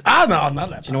 Do No, I'm not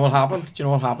left. you know what happened? Do you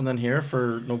know what happened in here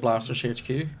for No Blasters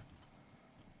HQ?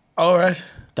 All right.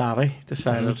 Daddy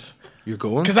decided. You're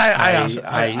going? Because I asked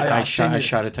I him.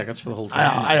 shouted tickets for the whole I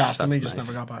time. asked him. He That's just nice.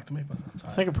 never got back to me. But that's all I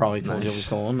right. think I probably told you I was Nice.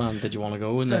 going, and did you want to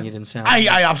go? And then you didn't say anything.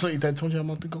 I absolutely did. Told you I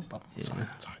wanted to go. But it's all right.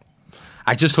 It's all right.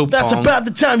 I just hope That's Tom, about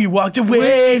the time you walked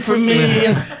away from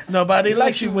me. Nobody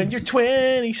likes you when you're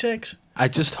 26. I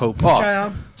just hope. Which I Oh,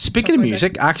 am. speaking of Something like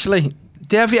music, actually,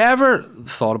 have you ever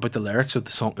thought about the lyrics of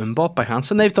the song "Mbop" by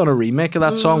Hanson? They've done a remake of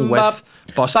that song with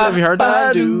Busta. Have you heard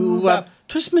that? Ba-do-bop.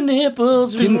 Twist my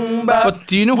nipples. But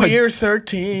do you know how? We're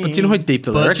 13. But do you know how deep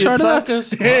the lyrics Budget are to that?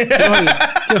 fuckers. Do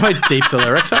you know how deep the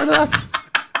lyrics are to that?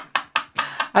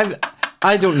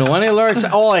 I don't know any lyrics.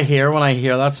 All I hear when I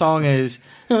hear that song is.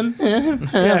 Yeah.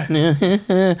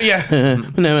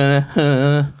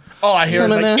 All I hear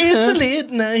is like, it's the late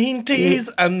 90s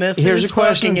and this Here's is a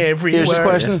question. fucking everywhere. Here's a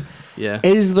question. Yeah.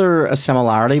 Is there a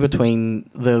similarity between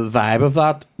the vibe of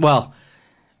that? Well,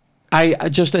 I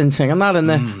just in singing that in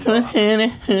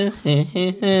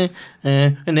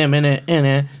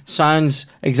the sounds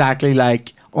exactly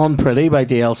like On Pretty by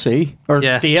DLC. Or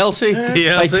Yeah. DLC?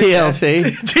 By DLC.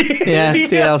 TLC. Yeah,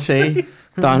 DLC.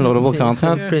 Downloadable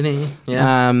content. Pretty.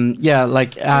 Yeah. Yeah,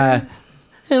 like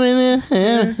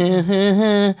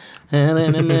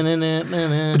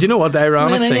But you know what the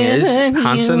ironic thing is?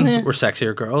 Hanson were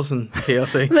sexier girls in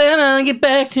TLC. Then I'll get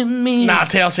back to me. Nah,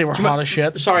 TLC were hot as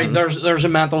shit. Sorry, there's a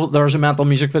mental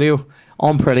music video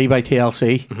on Pretty by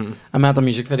TLC. A mental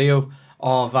music video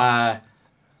of it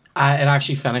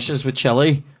actually finishes with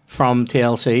Chili from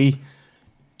TLC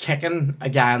kicking a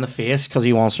guy in the face because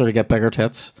he wants her to get bigger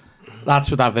tits. That's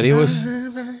what that video is.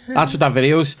 That's what that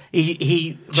video is.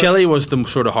 Chili was the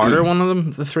sort of harder one of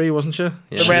them, the three, wasn't she? Yeah.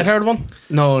 The red-haired one?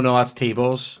 No, that's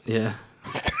T-Bows. Yeah.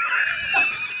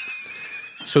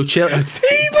 So Chili.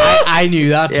 I knew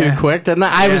that too quick, didn't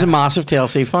I? I was a massive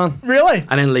TLC fan. Really?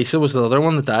 And then Lisa was the other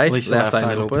one that died. Lisa Left Left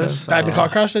Eye Eye Lopez. Lopez. Died in a car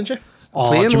crash, didn't you? Oh,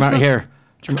 Plane, do you remember wasn't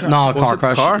it? here? No, a car it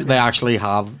crash. car? They actually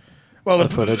have Well, the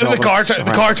footage of the it. car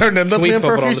turned into Can we plane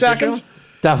for pop a it few on the seconds.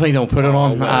 Definitely don't put it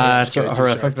on. well, It's it's good,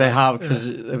 horrific. They have because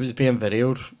it was being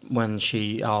videoed when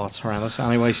she. Oh, it's horrendous.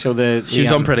 Anyway, so She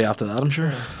was on Pretty after that, I'm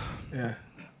sure. Yeah.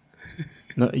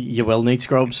 No, you will need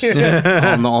scrubs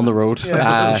on the road.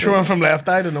 Yeah. Showing from left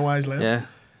eye, I don't know why he's left. Yeah.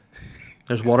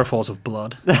 There's waterfalls of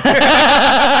blood. Chased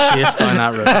down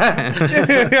that road.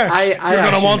 You're gonna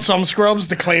actually- want some scrubs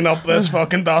to clean up this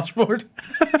fucking dashboard.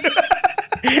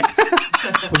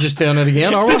 We're just doing it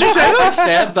again, are we? Did you say that?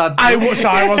 Said that.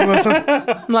 Sorry, I wasn't listening.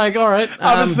 I'm like, all right.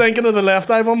 I was thinking of the left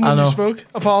eye one when know. you spoke.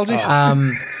 Apologies.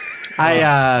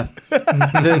 I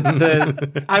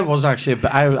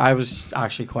was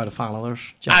actually quite a fan of theirs.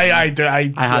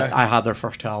 I had their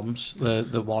first albums,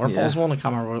 the Waterfalls one. I can't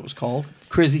remember what it was called.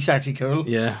 Crazy Sexy Cool.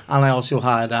 Yeah. And I also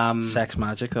had Sex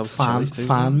Magic. That was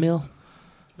fan mail.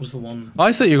 Was the one.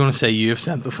 I thought you were going to say you've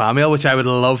sent the fan mail, which I would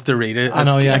love to read it. I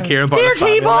know, yeah. Kieran Bartlett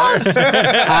fan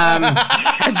mail.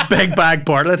 It's Big Bag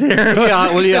Bartlett here.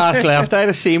 Will you ask Left Eye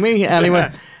to see me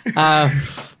anyway?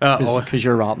 Because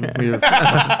you're rotten.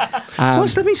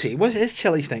 Let me see. What is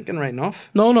Chili stinking right off?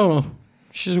 No.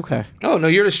 She's okay. Oh, no,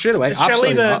 you're straight away. Is Shelley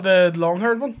Absolutely not. the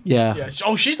long-haired one? Yeah.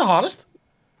 Oh, she's the hottest?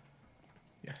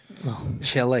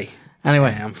 Chili. Anyway,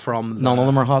 I am from none of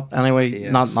them are hot. Anyway,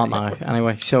 Yeah, not now.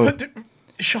 Anyway, so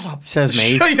Shut up. says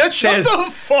me. Shut the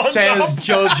fuck says up.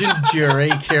 judge and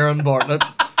jury Kieran Bartlett.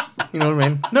 You know what I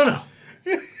mean? No.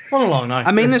 Run along now.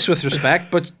 I mean this with respect,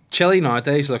 but Chili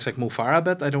nowadays looks like Mo Farah a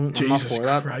bit. I'm not Jesus for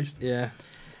that. Christ. Yeah.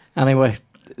 Anyway,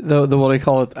 the what do you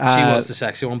call it? She was the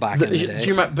sexy one back in the Do day.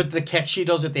 you remember? But the kick she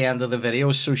does at the end of the video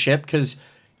is so shit because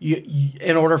you,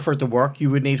 in order for it to work,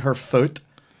 you would need her foot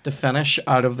to finish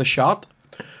out of the shot.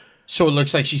 So it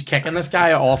looks like she's kicking this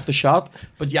guy off the shot,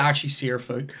 but you actually see her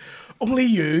foot. Only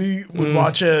you would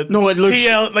watch a No, it looks-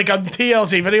 like a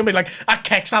TLC video and be like, that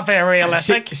kick's not very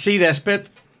realistic. See this bit?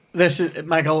 This is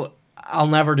Michael. I'll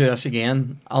never do this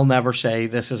again. I'll never say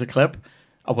this is a clip.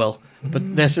 I will,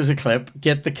 but this is a clip.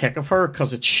 Get the kick of her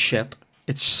because it's shit.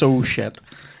 It's so shit.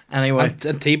 Anyway,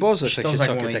 And T-Boz looks like does she's like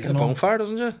suck one your of dick these in a and all. bonfire,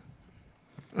 doesn't she?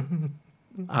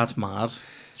 that's mad.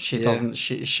 She Yeah. doesn't.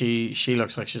 She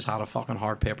looks like she's had a fucking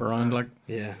hard paper round. Like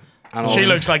Yeah. And She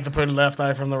also- looks like the put left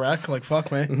eye from the wreck. Like,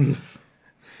 fuck me.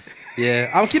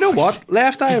 Yeah. You know what?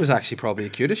 Left Eye was actually probably the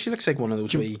cutest. She looks like one of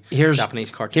those wee here's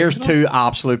Japanese cartoons. here's you know? two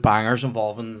absolute bangers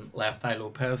involving Left Eye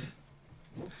Lopez.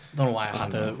 Don't know why I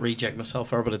had to reject myself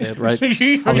there, but I did. Right? Have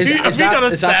you got a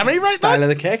is that semi right style now? of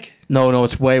the kick? No,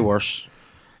 it's way worse.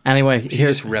 Anyway, She's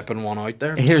here's just ripping one out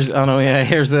there. here's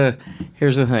the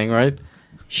thing, right?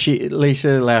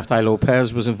 Lisa Left Eye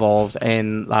Lopez was involved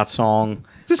in that song.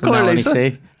 Just call her Melanie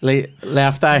Lisa. C.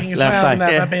 Left Eye, Things Left will Eye.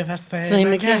 never Yeah. be the same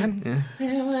Same again.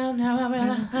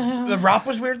 again. The rap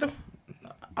was weird though.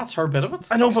 That's her bit of it.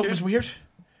 I know, That's but good. it was weird.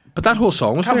 But that whole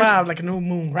song was Come weird. out like a new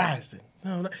moon rising.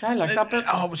 No, I like that bit.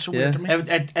 Oh, it was so Yeah. weird to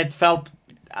me. It felt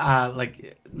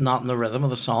like not in the rhythm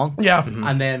of the song. Yeah.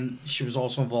 And then she was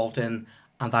also involved in,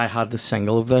 and I had the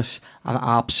single of this, an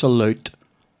absolute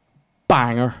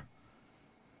banger.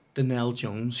 Danelle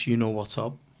Jones, You Know What's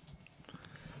Up.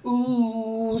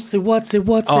 Ooh, say what, say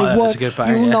what, say Oh, yeah, what. that's a good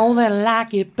banger, You yeah. know that I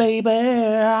like it, baby.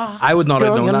 I would not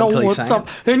have Girl, known you that know until he what's sang up,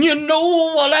 it. and you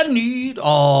know what I need.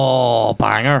 Oh,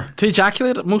 banger. To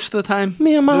ejaculate most of the time.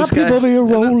 Me and my those people guys. be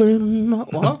rolling.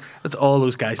 What? That's all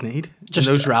those guys need. Just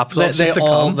those rap they, songs just to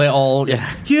all, come. they all,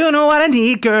 yeah. You know what I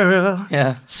need, girl.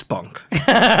 Yeah. Spunk.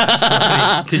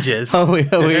 To jizz.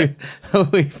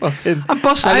 We fucking. I'm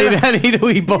busting. I need a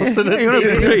wee busting it.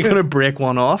 You're gonna break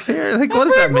one off here. Like, what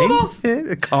does that mean?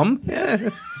 Yeah, come. Yeah.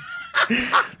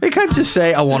 They can't just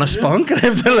say I want a spunk and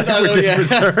have to live with different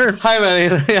terms. Hi,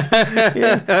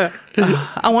 Manny.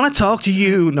 I want to talk to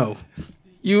you. No,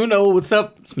 You know what's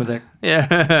up. It's my dick.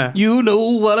 Yeah. You know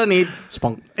what I need.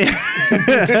 Spunk.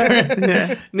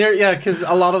 Yeah, because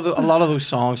a lot of those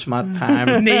songs from that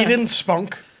time. Need and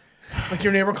spunk. Like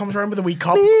your neighbour comes around with a wee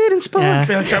cup. Need and spunk.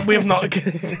 Yeah. We have not.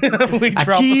 We I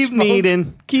drop keep the spunk.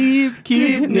 needing, keep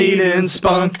needing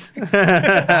spunked.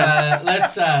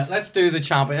 Let's do the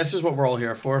champion. This is what we're all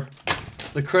here for.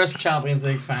 The crisp Champions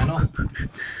League final.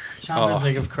 Champions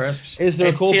League of crisps. Is there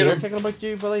It's a cold tato- beer kicking about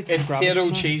you, Willy? It's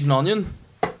potato, cheese, and onion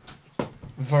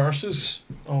versus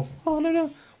Oh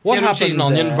no. What potato, happened? cheese, and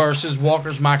onion versus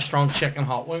Walker's Max Strong Chicken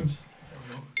Hot Wings.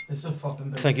 It's a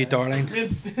fucking. Thank you, darling. Me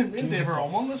and Dave are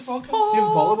all on this podcast. You have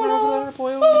a ball over there,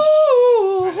 boy.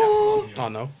 Oh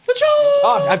no.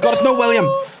 Oh, I've got it. No, William.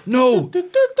 No.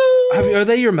 Are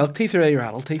they your milk teeth or are they your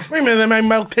adult teeth? Wait a minute, my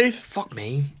milk teeth. Fuck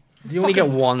me. You only get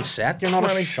one set. You're not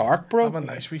a shark, I bro. have a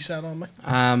nice reset on me.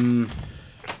 I'm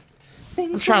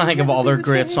trying to think of other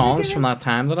great songs from that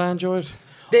time that I enjoyed.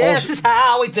 This is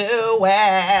how we do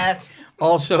it.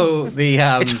 Also, the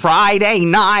It's Friday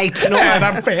night. And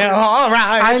I feel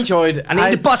alright. I enjoyed. I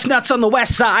need to bust nuts on the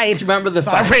west side. Do you remember the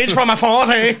I reach for my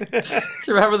 40. Do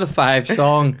you remember the 5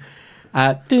 song?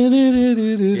 Yeah.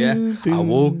 I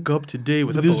woke up today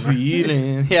with This a boner.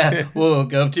 feeling. Yeah.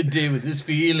 Woke up today with this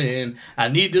feeling. I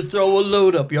need to throw a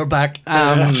load up your back. Do you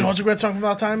know what's a great song from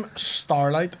that time?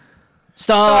 Starlight.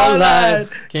 Starlight.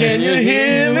 Can you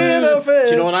hear me? Do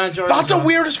you know what I enjoyed? That's as a well?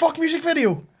 weird as fuck music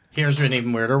video. Here's an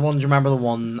even weirder one. Do you remember the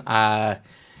one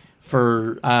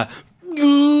for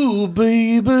you,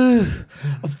 baby?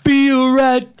 I feel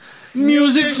right.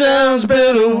 Music sounds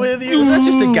better with you. Was that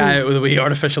just the guy with a wee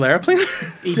artificial airplane?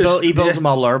 He builds a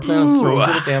model airplane and throws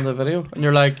it at the end of the video, and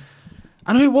you're like,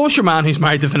 And what was your man who's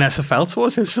married to Vanessa Feltz? What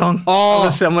was his song? Oh.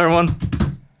 A similar one.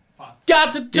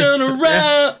 got to turn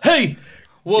around. Hey,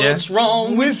 what's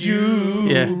wrong with you?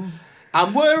 Yeah.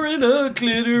 I'm wearing a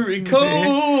glittery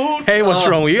coat. Hey, what's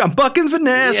wrong with you? I'm bucking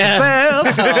Vanessa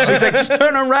Feltz. He's like, just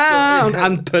turn around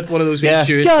and put one of those wee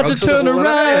Jewish got to drugs on the turn hole in it.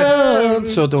 around.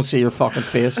 So don't see your fucking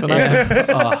face,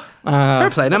 Vanessa. Fair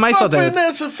play. Now, I thought they'd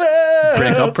Vanessa Feltz.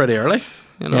 break up pretty early.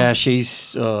 You know? Yeah,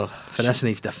 she's Vanessa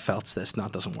needs to Feltz this. No,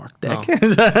 it doesn't work. Dick.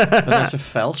 Vanessa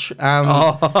Felch.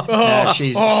 Yeah,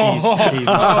 she's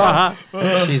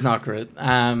not great.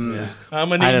 I'm gonna I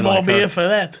need didn't more like her. beer for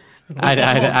that. I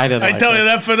didn't. I like tell her. you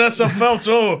that Vanessa Feltz.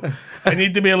 Oh, I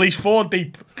need to be at least 4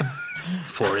 deep.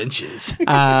 4 inches.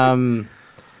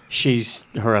 She's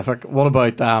horrific. What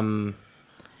about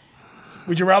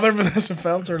Would you rather Vanessa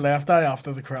Feltz or Left Eye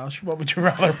after the crash? What would you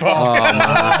rather, Oh, Bob?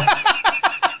 man.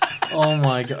 Oh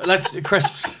my god! Let's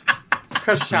crisps. It's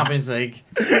Crisps Champions League.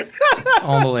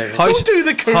 Unbelievable. Don't do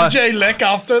the Cool J lick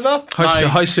after that.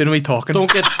 How soon are we talking?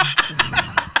 Don't get.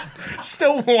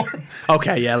 Still warm.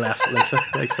 Okay, yeah, left. Lisa.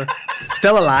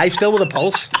 Still alive, still with a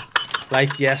pulse.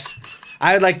 Like, yes.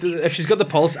 I would like to, if she's got the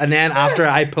pulse, and then after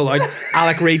I pull out,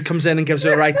 Alec Reid comes in and gives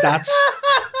her a right. That's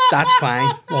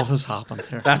fine. What has happened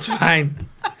here? That's fine.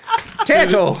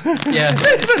 Tato. Yeah.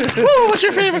 Whoa, what's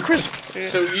your favourite crisp?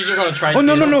 So you're gonna try. Oh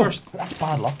no. First. That's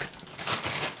bad luck.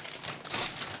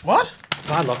 What?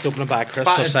 Bad luck to open a bag of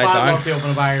crisps It's upside bad down. luck to open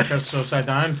a bag of crisps upside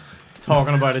down.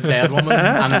 Talking about a dead woman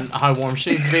and how warm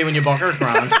she needs to be when you buck her.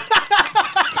 Grand.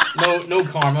 No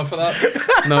karma for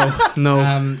that.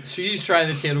 No. So you just try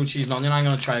the potato, cheese, and onion. I'm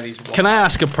gonna try these. Can I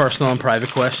ask a personal and private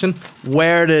question?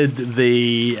 Where did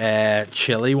the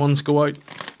chili ones go out?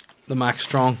 The Max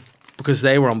Strong? Because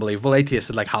they were unbelievable. They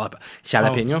tasted like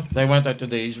jalapeno. They went out to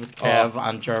these with Kev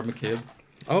and Jared McCabe.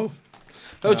 Oh.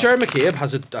 Oh, Jared McCabe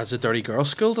has a dirty girl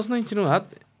school, doesn't he? Do you know that?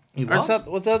 He Or is that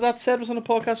what that said was on a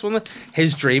podcast? Wasn't it?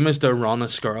 His dream is to run a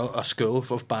school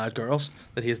of bad girls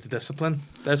that he has to discipline.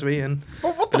 There's me in.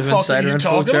 What the fuck are you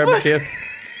talking about?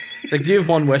 Like, do you have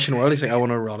one wish in the world? He's like, I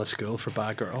want to run a school for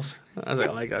bad girls. I was like,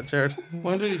 I like that, Jared.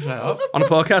 When did he say that? On a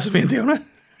podcast with me and Diona.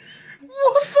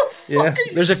 What the fuck Yeah, are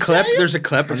you there's a clip. saying? There's a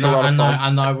clip. It's a lot of fun.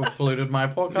 And now we've polluted my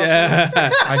podcast.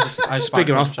 Yeah. I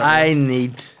Speaking of, of, I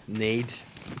need,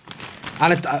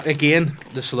 and it, again,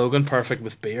 the slogan "perfect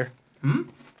with beer."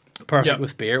 Perfect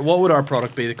with beer. What would our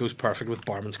product be that goes perfect with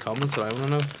barman's cum? That's what I want to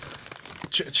know.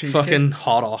 Cheesecake. Fucking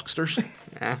hot oysters.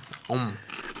 Yeah.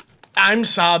 I'm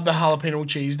sad the jalapeno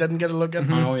cheese didn't get a look at.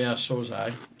 Oh yeah, so was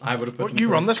I. I would have put. What, you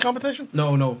run this competition?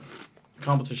 No.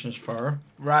 Competition is fair.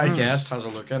 Right. The guest has a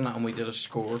look in, and we did a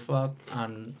score for that,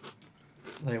 and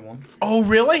they won. Oh,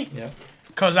 really? Yeah.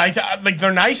 Because like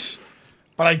they're nice,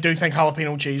 but I do think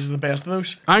jalapeno cheese is the best of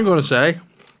those. I'm going to say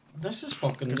This is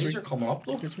fucking. These are coming up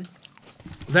though.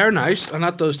 they're nice, and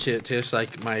that does taste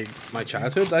like my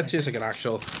childhood. That tastes like an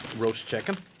actual roast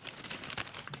chicken.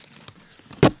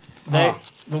 The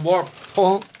warp.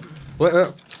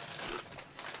 Wait.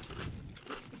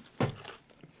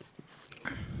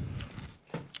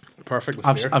 perfect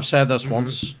with beer. I've said this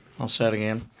once. I'll say it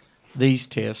again. These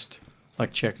taste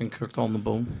like chicken cooked on the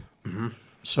bone.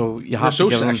 So you have so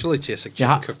to give them. sexually taste like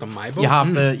chicken cooked on my bone.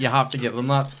 You have to give them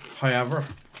that. However,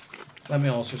 let me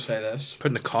also say this.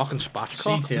 Putting the cock and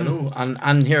spatchcock. See Tato,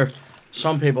 and here,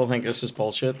 some people think this is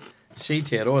bullshit. See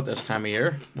Tato at this time of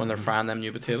year when they're frying them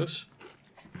new potatoes.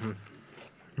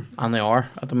 And they are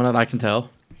at the minute. I can tell.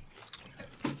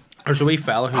 There's a wee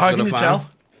fella who's How got can a you van tell?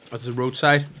 at the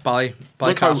roadside,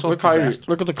 Look Castle. at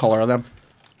the colour of them.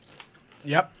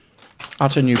 Yep.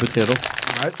 That's a new potato.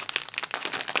 Right.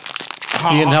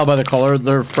 You can tell by the colour.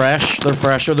 They're fresh. They're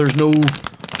fresher. There's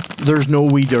no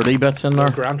wee dirty bits in there.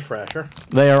 Grand fresher.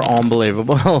 They are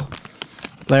unbelievable.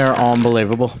 They are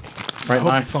unbelievable. Right I hope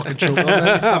now. you fucking choke on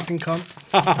that, you fucking cunt.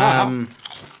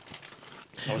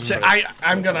 So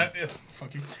I'm gonna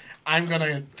fuck you. I'm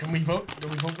gonna. Can we vote? Do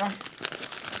we vote now?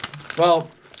 Well,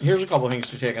 here's a couple of things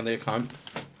to take into account.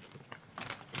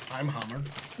 I'm hammered.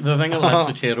 The thing that lets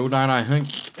the Tato down, I think,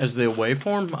 is the away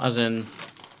form. As in,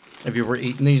 if you were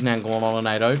eating these and then going on a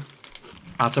night out,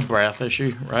 that's a breath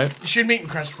issue, right? You should be eating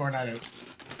crisps before a night out.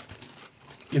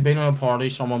 You've been at a party,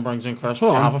 someone brings in crisps,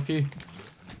 Hold you on. have a few.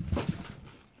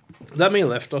 Let me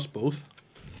lift us both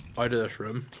out of this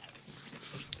room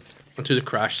onto the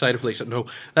crash side of Lisa. No,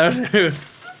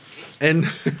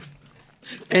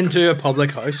 into a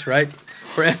public house, right?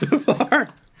 We're in a bar,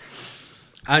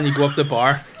 and you go up the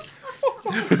bar.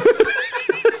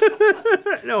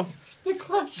 No, The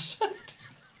crash.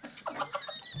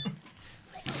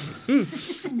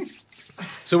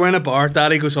 so we're in a bar.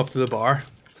 Daddy goes up to the bar.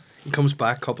 He comes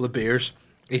back, couple of beers.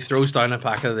 He throws down a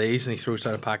pack of these, and he throws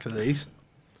down a pack of these.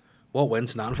 What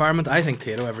wins in that environment? I think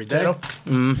Tato every day. Tato.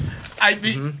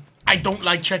 I don't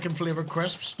like chicken flavored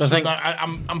crisps. The So thing- that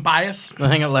I'm biased. The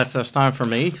thing that lets this down for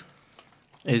me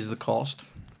is the cost.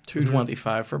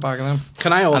 $2.25 for a bag of them.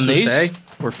 Can I And also these say?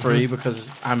 were free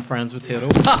because I'm friends with Tato.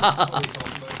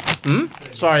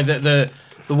 Sorry, the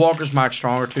Walker's Max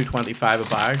Strong are $2.25 a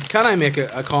bag. Can I make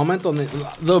a comment on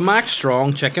the Max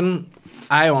Strong chicken?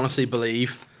 I honestly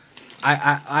believe,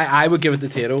 I would give it to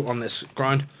Tato on this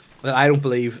ground. That I don't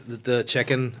believe that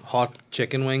the hot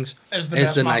chicken wings Is the is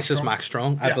best the Max nicest Strong. Max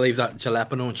Strong. I Yeah. believe that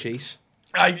jalapeno and cheese.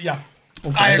 I Is agree.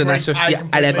 it nicer? I Yeah,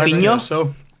 completely jalapeno. agree. Pino?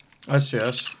 So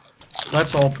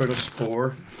let's all put a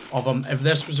score of them. If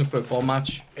this was a football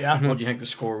match, Yeah. what do you think the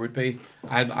score would be?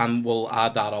 We'll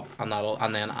add that up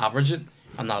and then average it,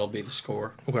 and that'll be the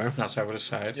score. Okay. That's how we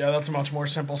decide. Yeah, that's a much more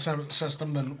simple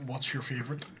system than what's your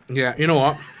favorite. Yeah, you know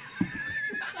what?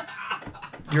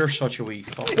 You're such a wee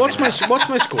fuck. What's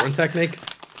my scoring technique?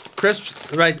 Crisps,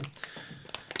 right?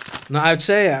 Now I'd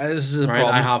say this is a Right,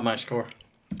 problem. I have my score.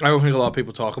 I don't think a lot of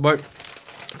people talk about.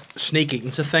 Sneak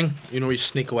eating's a thing. You know, you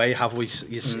sneak away, you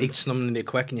eat something really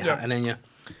quick, and Yeah.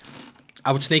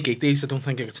 I would sneak eat these. I don't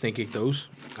think I could sneak eat those.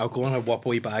 I'll go and I'd whop a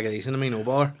wee bag of these into me, no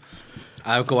bother.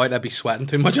 I'll go out, I'd be sweating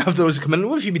too much after those come in.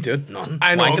 What have you been doing? None.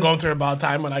 I know I'm Wanking. going through a bad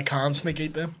time when I can't sneak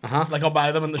eat them. Uh-huh. Like I'll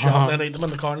buy them in the shop and then eat them in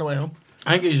the car on the way home.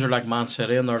 I think these are like Man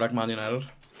City and they're like Man United.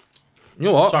 You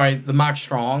know what? Sorry, the Max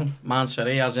Strong, Man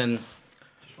City, as in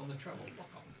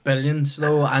billions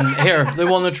though. And here, they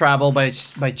won the treble by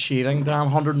cheating. Damn,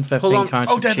 115 Hold on.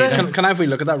 counts Oh, of did they? cheating. Can I have a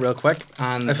look at that real quick?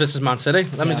 And If this is Man City,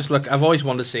 let me Yeah. just look. I've always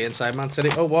wanted to see inside Man City.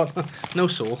 Oh, what? No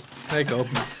soul. There you go.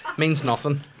 Means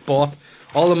nothing. Bought.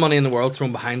 All the money in the world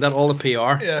thrown behind that. All the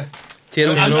PR. Yeah.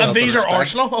 Tato, And, you know, and these are respect.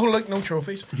 Arsenal. Oh, look, no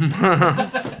trophies.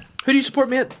 Who do you support,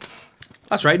 mate?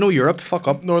 That's right. No Europe. Fuck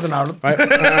up. Northern Ireland. Right.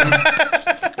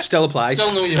 Still applies.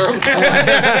 still no Europe.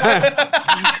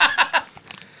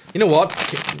 You know what?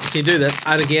 Can you do that?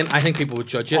 And again, I think people would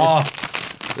judge it. Oh,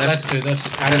 let's do this.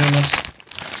 I'm doing this.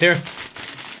 Here.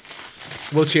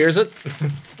 We'll cheers it.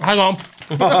 Hang on.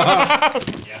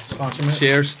 Sponsor me.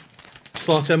 Cheers.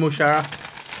 Sláinte Moshara.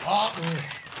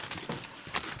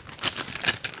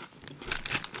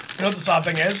 You know what the sad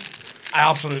thing is? I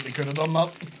absolutely could have done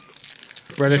that.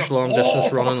 British long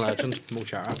distance running legend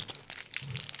Moshara.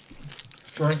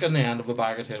 Drinking the end of a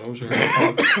bag of potatoes.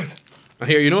 And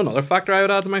here, you know another factor I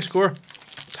would add to my score?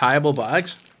 Tieable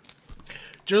bags.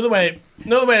 Do you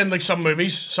know the way in like some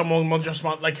movies, someone will just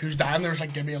want like who's dying, there's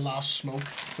like give me a last smoke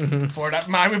for that.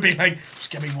 Mine would be like,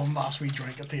 just give me one last wee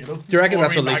drink of Tato. Do you reckon Or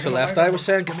that's a what wee Lisa bag of Left wine. Eye was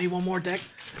saying? Give me one more dick.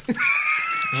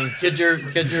 Get your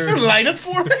Light it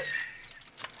for me.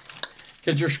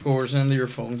 get your scores into your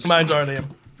phones. Mine's already in.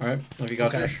 All right, have you got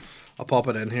Okay. yours? I'll pop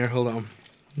it in here. Hold on.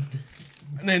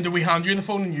 And then do we hand you the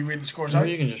phone and you read the scores Or out?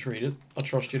 you can just read it. I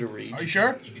trust you to read. Are you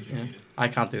sure? I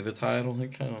can't do the tie. I don't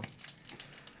think.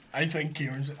 I think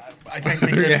Kieran's. I think we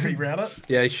good if he read it.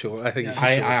 Yeah, sure. I think you should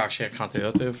I show it. actually can't do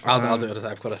that, Dave. I'll do it.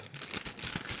 I've got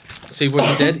to See what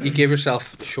you did? You gave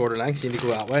yourself shorter length. You need to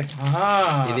go that way.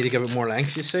 Ah. You need to give it more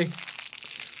length, you see.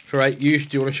 So, right, do you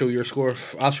want to show your score?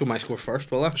 I'll show my score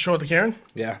first, will I? Show it to Kieran.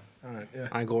 Yeah. All right. Yeah.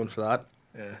 I'm going for that.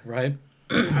 Yeah. Right.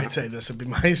 I'd say this would be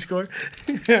my score.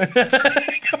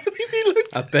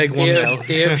 A big 1-0.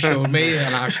 Dave showed me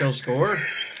an actual score,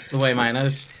 the way mine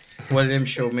is. William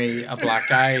showed me a black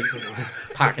guy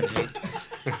packing heat.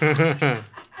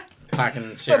 Packing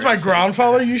serious. That's my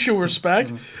grandfather. You show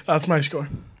respect. That's my score.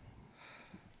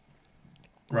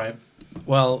 Right.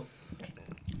 Well,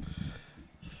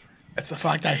 It's the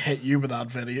fact I hit you with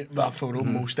that photo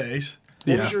most days.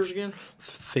 what Yeah. was yours again?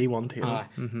 3-1 Taylor.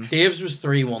 Aye. Dave's was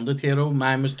 3-1 to Tato.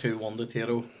 Mine was 2-1 to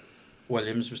Tato.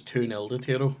 Williams was 2-0 to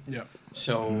Tato. Yeah.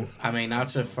 So, I mean,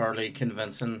 that's a fairly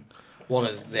convincing... What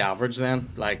is the average then?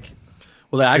 Like,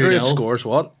 Well, the aggregate 2-0. scores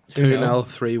what? 2-0. 2-0,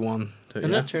 3-1.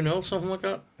 isn't it 2-0, something like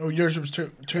that? Oh, yours was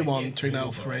 2-1,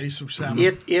 2-0, 3, so 7.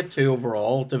 8-2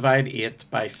 overall. Divide 8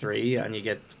 by 3 and you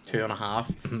get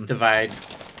 2.5. Divide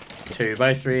 2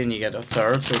 by 3 and you get a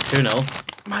third, so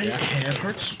 2-0. My head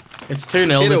hurts. It's 2-0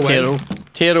 Tato to Tato. win.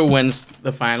 Tato wins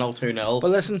the final 2-0.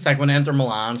 But listen- it's like when Inter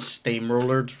Milan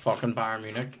steamrollered fucking Bayern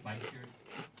Munich.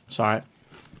 Sorry.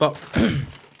 But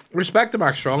respect to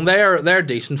Mark Strong. They're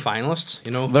decent finalists,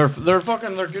 you know. They're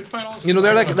good finalists. You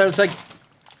know, it's like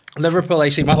Liverpool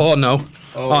AC. Oh no.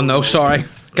 Oh, no, sorry.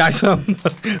 Guys, no.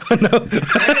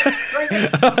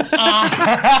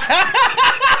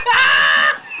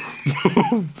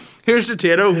 Here's the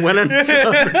Tato winning.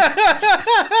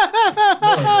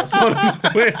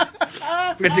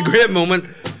 It's a great moment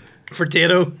for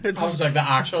Tato. That was like the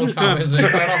actual Champions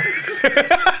League final.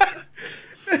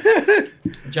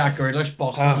 Jack Grealish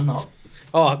busting him up.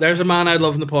 Oh, there's a man I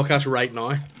love in the podcast right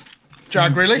now.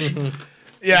 Jack Grealish?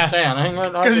 Yeah. Say anything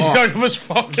right now. Because he's Oh, out of his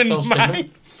fucking still mind.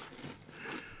 steaming.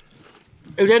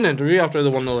 He did an interview after they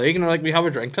won the league, and they're like, "We have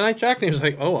a drink tonight, Jack." And he was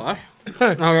like, "Oh, I."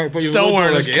 But you Still won't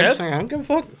wearing go his to the games. kit? I don't give a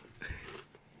fuck.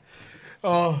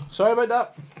 Oh, Sorry about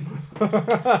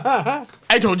that.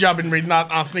 I told you I've been reading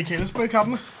that Anthony Kiedis book,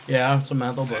 haven't I? Yeah, it's a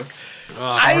mental book.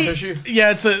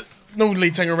 Yeah, it's the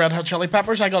lead singer Red Hot Chili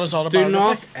Peppers. I got his Do autobiography.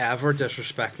 not ever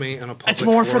disrespect me in a public It's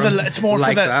more for forum the. It's more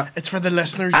like for the. that. It's for the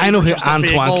listeners. I You know were who just a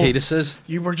Antoine vehicle. Kiedis is.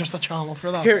 You were just a channel for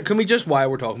that. Here, can we just, while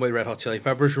we're talking about Red Hot Chili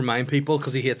Peppers, remind people,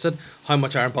 because he hates it, how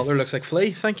much Aaron Butler looks like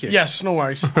Flea? Thank you. Yes, no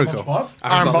worries. There we go. What?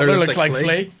 Aaron Butler looks like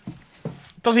Flea.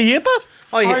 Does he hate that?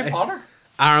 Oh, yeah. Harry Potter?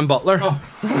 Aaron Butler. Oh.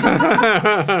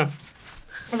 I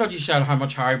thought you said how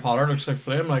much Harry Potter looks like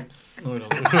Flea. I'm like, no, he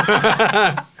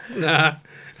doesn't. Nah.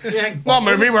 Yeah, What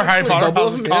movie where Harry Potter double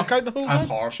has his him, cock yeah. out the whole That's time?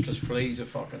 harsh because Flea's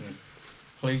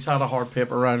had a hard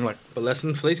paper round. Like, But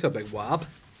listen, Flea's got a big wab.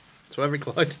 So every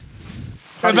cloud.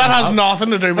 But that has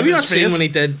nothing to do with Have you not his seen face. when he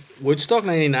did Woodstock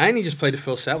 99? He just played a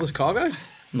full set with his cock out.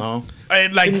 no.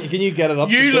 Like, Can you get it up?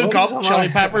 you to show look us up somehow? Chili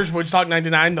Peppers, Woodstock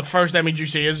 99, the first image you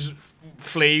see is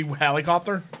Flea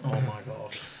helicopter. Oh my god.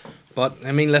 But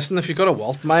I mean, listen, if you got a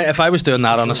Walt, if I was doing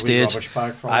that on a Should we stage, rubbish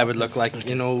bag from I it? would look like,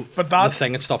 But that- the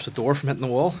thing that stops the door from hitting the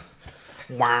wall.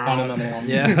 Wow.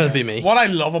 Yeah, that'd be me. What I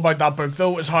love about that book,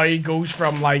 though, is how he goes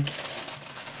from, like,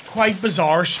 quite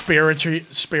bizarre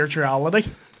spirituality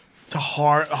to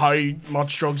how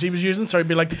much drugs he was using. So he'd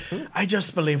be like, I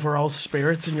just believe we're all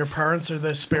spirits, and your parents are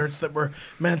the spirits that were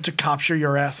meant to capture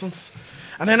your essence.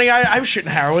 And then I was shooting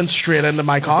heroin straight into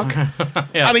my cock.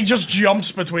 Yeah. And he just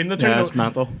jumps between the two. Yeah, it's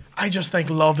mental. I just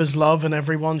think love is love, and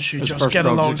everyone should His just first get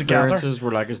drugs along together. experiences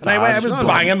were like his Anyway, I dad's. was No, no.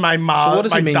 banging my So what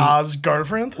does he mean? dad's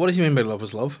girlfriend. What does he mean by love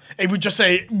is love? He would just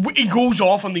say, he goes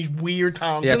off on these weird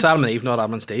tangents. Yeah, it's Adam and Eve, not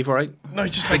Adam and Steve, all right? No,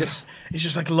 it's just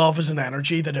like love is an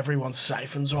energy that everyone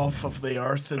siphons off of the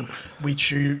earth, and we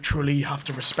truly have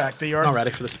to respect the earth. Not ready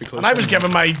for this to be close. And I was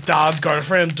giving my dad's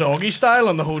girlfriend doggy style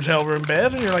on the hotel room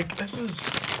bed, and you're like, this is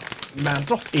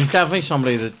mental. He's definitely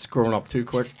somebody that's grown up too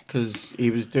quick because he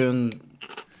was doing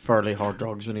fairly hard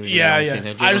drugs when he was a young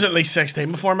teenager. I was at least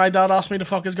 16 before my dad asked me to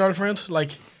fuck his girlfriend.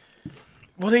 Like,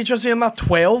 what age was he in that?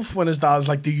 12? When his dad's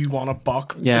like, do you want to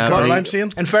buck Yeah, the but girl he- I'm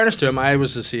seeing? In fairness to him, I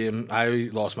was the same. I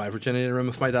lost my virginity in a room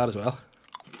with my dad as well.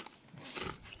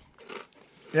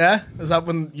 Yeah? Is that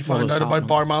when you found was out about happening?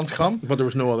 Barman's cum? But there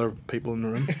was no other people in the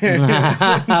room.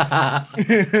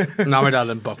 No, my dad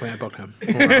didn't buck me, I bucked him.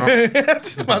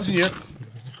 Just imagine you.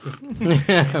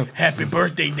 Happy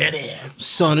birthday, Daddy.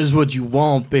 Son is what you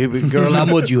want, baby girl. I'm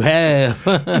what you have.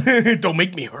 Don't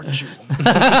make me hurt you.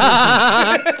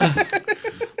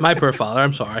 My poor father,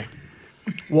 I'm sorry.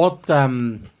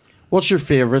 What's your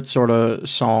favorite sort of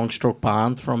song stroke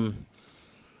band from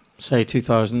say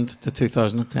 2000 to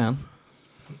 2010?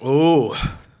 Oh,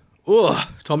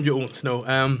 Tom Jones,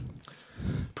 no.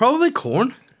 Probably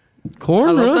Corn. Corn,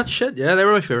 I love really? that shit. Yeah, they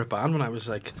were my favorite band when I was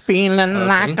like Feeling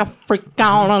like a freak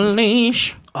on a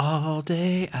leash. all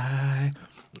day I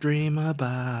dream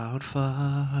about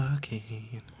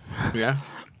fucking. Yeah.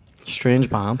 Strange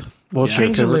band. What's your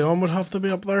Kings of favorite? Leon would have to be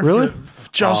up there. Really?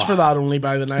 Just for that only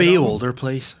by the night. Be album. older,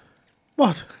 please.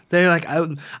 What? They're like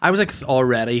I was like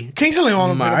already. Kings of Leon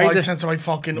have been Married. about since about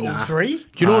fucking 03. Do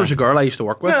you know there's a girl I used to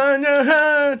work with?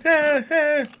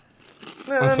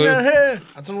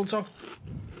 That's an old song.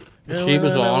 She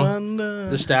was on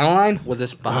the stand line with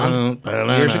this band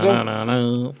years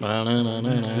ago.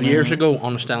 Years ago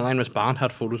on the stand line, this band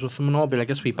had photos with them and all. Be like,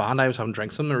 this wee band I was having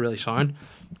drinks with them. They're really sound.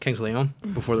 Kings of Leon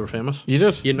before they were famous. You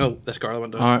did? You know this girl I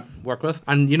went to Alright. work with,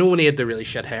 and you know when he had the really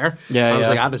shit hair. Yeah, I was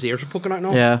yeah. like, his ears were poking out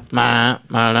now. Yeah. And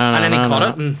then he cut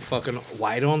it and fucking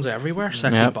wide ons everywhere.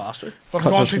 Sexy Yep. bastard. But if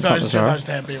Cut I'm going this and cut this out.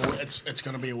 2010, it's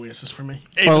going to be Oasis for me.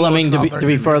 Even Well, I though mean, it's not to their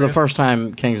be good fair, the period. first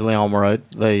time Kings of Leon were out,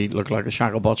 they looked like the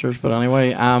Shackle Butchers. But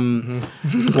anyway,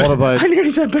 what about I nearly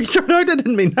said big shout out. I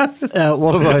didn't mean that.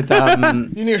 what about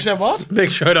You near said what? Big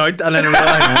shout out, and then I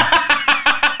realized.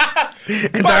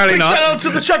 Entirely Big not. shout out to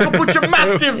the Chuckle Butcher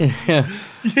Massive.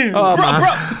 Oh,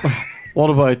 man. what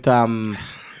about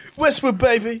Westwood,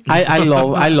 baby. I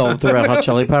love the Red Hot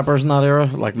Chili Peppers in that era,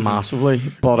 like massively.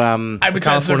 But I would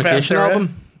say it's their best Californication era.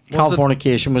 album.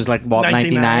 Californication was like what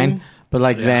 99? 99, but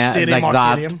like then Stadium like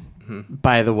Arcadium. that.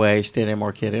 By the way, Stadium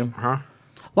Arcadium. Uh-huh.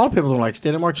 A lot of people don't like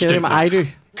Stadium Arcadium. Stadium. I do,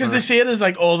 Because they say it as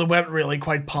like, oh, they went really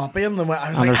quite poppy, and then I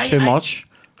was and like, there's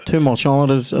too much on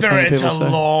it. As I think It's people a say.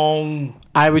 long.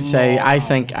 I would say I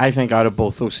think out of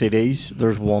both those CDs,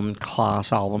 there's one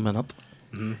class album in it,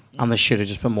 and they should have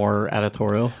just been more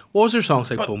editorial. What was their songs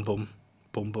like? Boom, boom,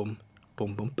 boom, boom, boom,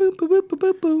 boom, boom, boom, boom,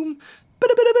 boom, boom.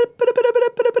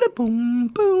 Boom, boom,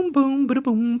 boom, boom,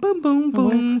 boom, boom, boom,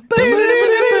 boom.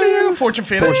 Fortune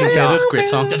Faded. Fortune Yeah, Faded. great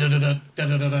song.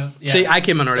 Yeah. See, I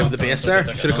came in early with the bass there.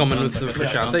 Should have come in with the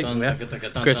Frusciante. Yeah.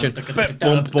 Great tune.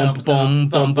 Boom, boom, boom,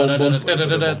 boom, boom,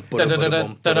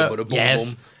 boom.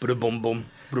 Yes. Boom, boom, boom.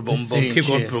 Boom, boom. Keep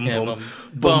going. Boom, boom.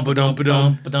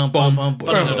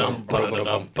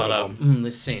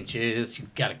 The Sanchez, you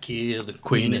gotta kill the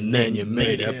Queen and then you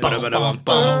made it.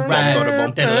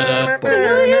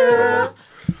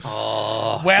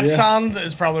 Wet Sand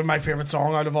is probably my favorite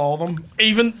song out of all of them.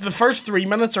 Even the first 3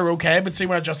 minutes are okay, but see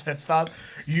when it just hits that,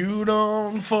 you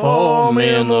don't fall me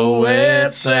in the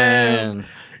wet sand.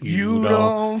 You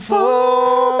don't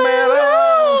fall me at all.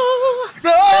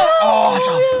 No. Oh, it's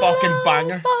a fucking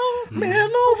banger. Me in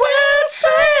the wet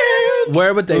sand.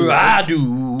 Where would they? I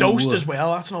do. Dosed as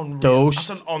well. That's an unreal. Dosed.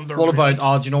 That's an underrated. What about?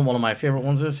 Oh, do you know what one of my favorite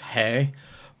ones is? Hey.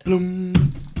 Bloom,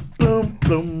 bloom,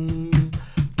 bloom,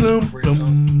 bloom, Great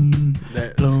song.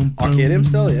 Arcadium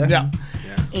still, yeah. Yeah.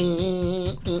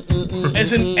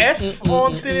 Is an F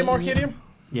on Stadium Arcadium?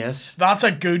 Yes. That's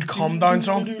a good calm down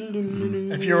song.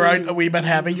 If you're out a wee bit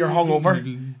heavy, you're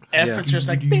hungover. F, Yeah. it's just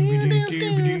like. Isn't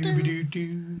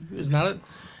that it?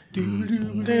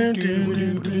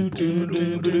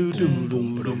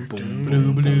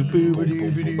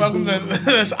 Welcome to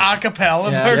this a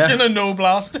cappella Yeah. version of No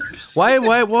Blasters. Why?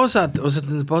 What was that? Was it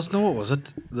in the Buzz? No, what was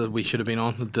it that we should have been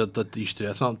on? That used to do.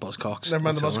 It's not Buzzcocks. Never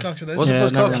mind the It's the other Buzzcocks, it is. Was it Yeah,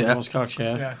 Buzzcocks? never Yeah. Buzzcocks,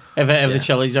 yeah. Yeah. If the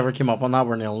Chili's ever came up on that,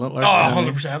 we're nailing it. Like, Oh, you know what I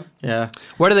mean? 100%. Yeah.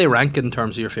 Where do they rank in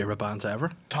terms of your favorite bands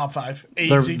ever? Top 5.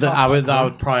 They're- Easy. the- Top I would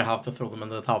five. probably have to throw them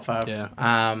into the top 5. Yeah.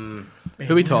 Um,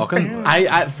 Who are we talking?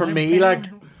 I for me, like,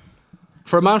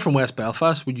 For a man from West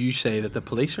Belfast, would you say that the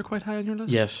Police are quite high on your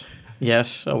list?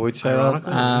 yes, I would say that.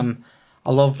 Ironically.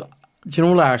 I love. Do you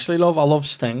know what I actually love? I love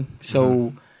Sting.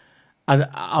 So,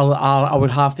 I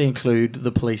would have to include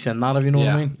the Police in that. If you know what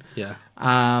I mean. Yeah.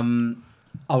 I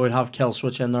would have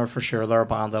Killswitch in there for sure. They're a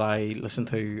band that I listen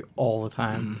to all the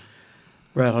time.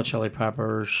 Red Hot Chili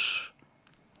Peppers.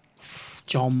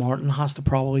 John Martin has to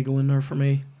probably go in there for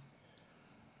me.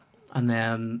 And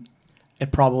then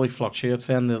it probably fluctuates.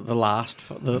 Then the last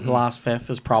fifth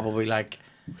is probably like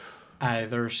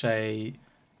either say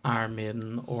Iron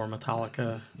Maiden or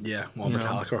Metallica. Yeah. Well, You know.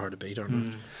 Metallica are hard to beat,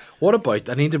 aren't they? What about?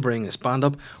 I need to bring this band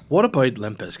up. What about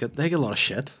Limp Bizkit? They get a lot of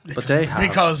shit, but they have.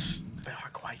 Because they are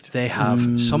quite. They have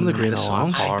some of the greatest no,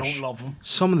 that's songs. I harsh. don't love them.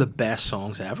 Some of the best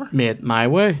songs ever. Mate, My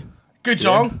Way. Good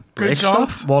song. Good Great song.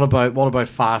 stuff. What about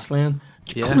Fastlane?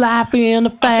 Yeah. Life in the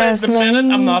I fast said the minute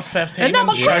lane. I'm not 15. And I'm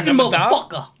a crazy shouting it down.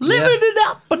 motherfucker. Living it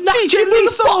up, but not DJ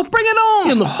Lethal, bring it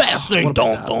on! in the fast lane.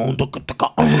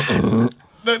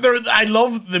 I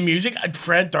love the music.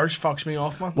 Fred Durst fucks me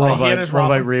off, man. What I hate about his what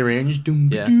about rapping. rearranged?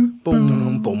 Yeah. Boom,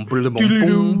 boom, boom, boom,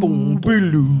 boom, boom,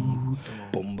 boom.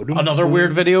 Another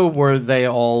weird video where they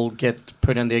all get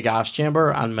put into a gas chamber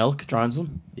and milk drowns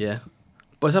them. Yeah.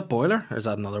 But is that Boiler or is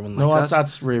that another one? No, like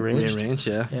that's rearranged. Rearranged,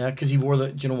 yeah. Yeah, because he wore the.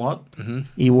 Do you know what?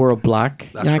 He wore a black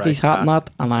That's Yankees right, hat and that,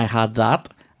 and I had that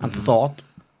and thought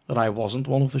that I wasn't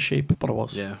one of the sheep, but I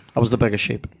was. Yeah. I was the biggest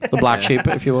sheep, the black sheep,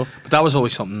 if you will. But that was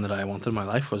always something that I wanted in my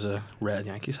life, was a red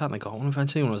Yankees hat, and I got one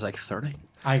eventually when I was like 30.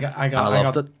 I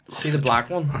loved it. See the black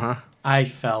one? I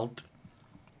felt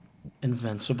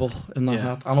invincible in that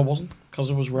hat, and I wasn't, because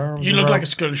it was rare. You look like a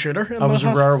school shooter. I was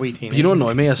a rare wee teenager. But you don't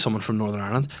annoy me as someone from Northern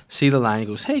Ireland. See the line, he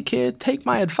goes, "Hey kid, take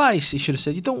my advice." He should have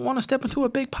said, "You don't want to step into a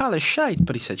big pile of shite,"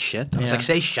 but he said shit. I was like,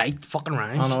 say shite, fucking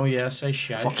rhymes. I know, yeah, say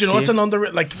shite. Do you know what's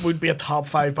an would be a top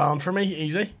 5 band for me?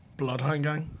 Easy. Bloodhound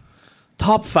Gang.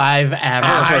 Top 5 ever.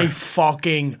 I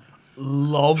fucking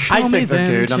love. I think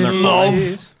they're good, and they're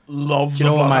funny. Love. Do you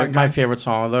know what my favourite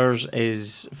song of theirs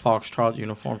is Foxtrot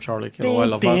Uniform Charlie Kilo? I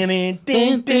love that.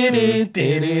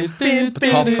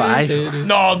 Top 5.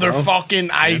 No, they're fucking.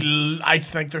 I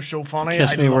think they're so funny.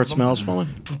 Kiss I Me love Where It them. Smells Funny.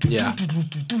 Yeah.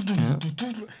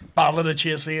 Ballad of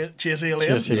Chase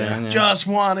Elliott. Yeah. Just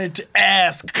wanted to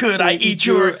ask, could I eat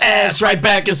your ass right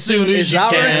back as soon as you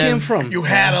that where it can? came from? You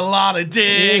had a lot of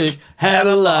dick. Had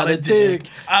a lot of dick.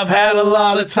 I've had a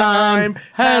lot of time.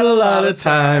 Had a lot of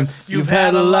time. You've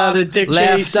had a lot of dick,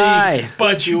 Left Chasey, eye.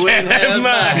 but you can't have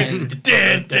mine.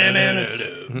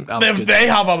 They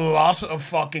have a lot of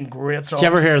fucking great songs. Did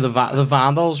you ever hear the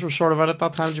Vandals were sort of out at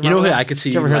that time? Do You know remember who that? I could see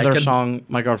Did you ever hear their liking? song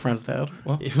 "My Girlfriend's Dead"?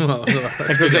 What? Speaking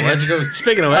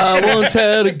of which, I once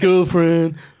had a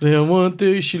girlfriend. Then one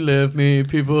day she left me.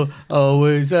 People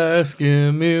always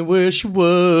asking me where she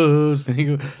was. Then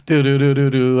you go, do do do do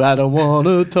do. I don't want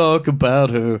to talk about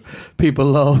her.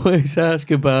 People always ask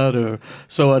about her,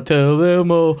 so I tell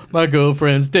them, "Oh, my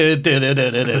girlfriend's dead."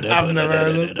 I've never heard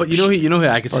of it. but you know who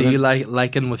I could see you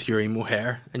liking with your emo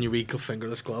hair and your wee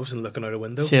fingerless gloves and looking out a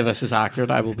window. See if this is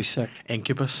accurate. I will be sick.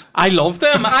 Incubus. I love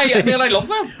them. I love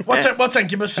them. What's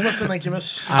Incubus? What's an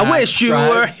Incubus? I wish you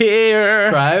were here.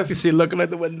 Drive. You see looking out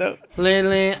the window.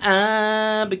 Lately,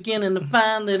 I'm beginning to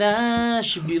find that I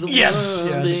should be the one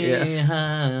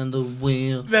behind the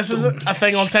wheel. This is a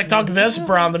thing on TikTok. This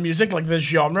brand of music, like this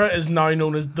genre, is now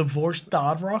known as divorced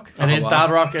dad rock. It is dad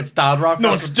rock. It's dad rock.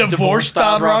 No, That's it's what divorced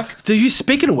dad rock.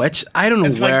 Speaking of which, I don't know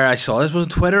It's where like- I saw this. Was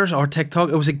it Twitter or TikTok?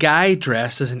 It was a guy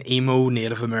dressed as an emo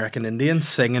Native American Indian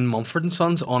singing Mumford and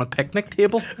Sons on a picnic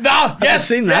table. No, yes,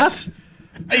 seen yes.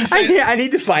 He said, I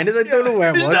need to find it. I don't know where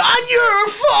it it's was. not your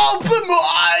fault but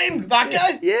mine. That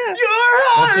guy. Yeah.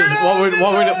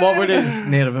 What would his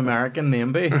Native American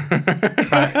name be?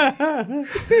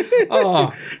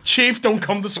 Chief, don't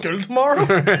come to school tomorrow.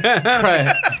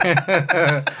 Right.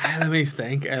 Let me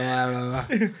think.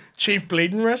 Chief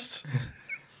bleeding wrists.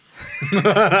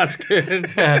 That's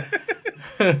good.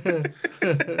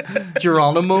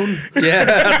 Geronimo. Yeah,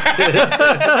 that's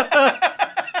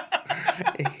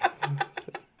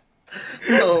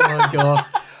Oh my god.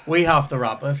 We have to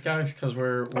wrap this, guys, because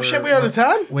we're Shit, we out of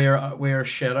time. We're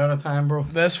shit out of time, bro.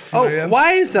 This Oh, flew in.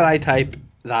 why is that I type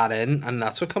that in and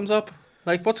that's what comes up?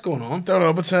 Like, what's going on? Don't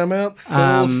know, but Sam, man. Full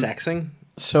sexing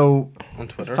So, on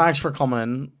Twitter. thanks for coming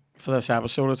in for this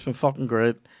episode. It's been fucking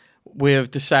great. We have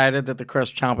decided that the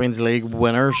Crisp Champions League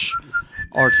winners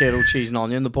are Tato, Cheese and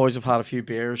Onion. The boys have had a few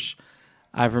beers.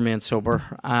 I've remained sober.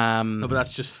 No, but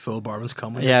that's just full barman's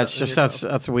comedy. Yeah, it's just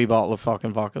that's a wee bottle of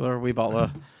fucking vodka there. A wee bottle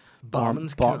of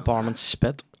Barman's barman's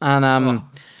spit. And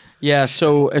yeah,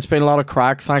 so it's been a lot of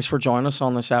crack. Thanks for joining us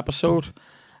on this episode.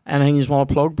 Anything you want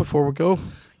to plug before we go?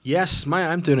 Yes,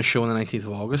 I'm doing a show on the 19th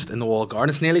of August in the Wall Garden.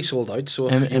 It's nearly sold out, so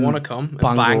if you want to come,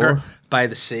 Bangor. Bangor by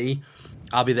the sea,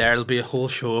 I'll be there. There'll be a whole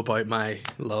show about my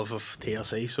love of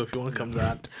TLC, so if you want to come to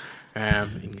that, you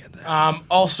can get there.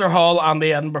 Ulster Hall and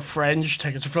the Edinburgh Fringe.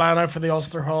 Tickets are flying out for the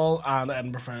Ulster Hall and the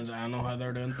Edinburgh Fringe. I don't know how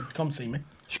they're doing, but come see me.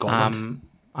 Scotland.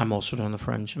 I'm also doing the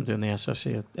Fringe. I'm doing the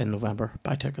SSC in November.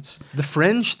 Buy tickets. The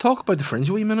Fringe. Talk about the Fringe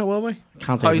a wee minute, will we?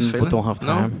 Can't How you even, feeling? but don't have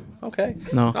time. No? Okay.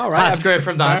 No. All right. That's great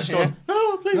from Dan. Sorry, Just going,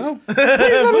 no, please. No. Please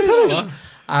let me finish.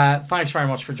 Thanks very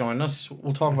much for joining us.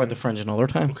 We'll talk about the Fringe another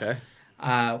time. Okay.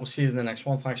 We'll see you in the next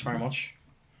one. Thanks very much.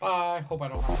 Bye. Hope I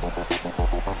don't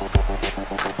have...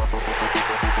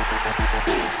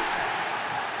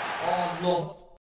 Oh, love.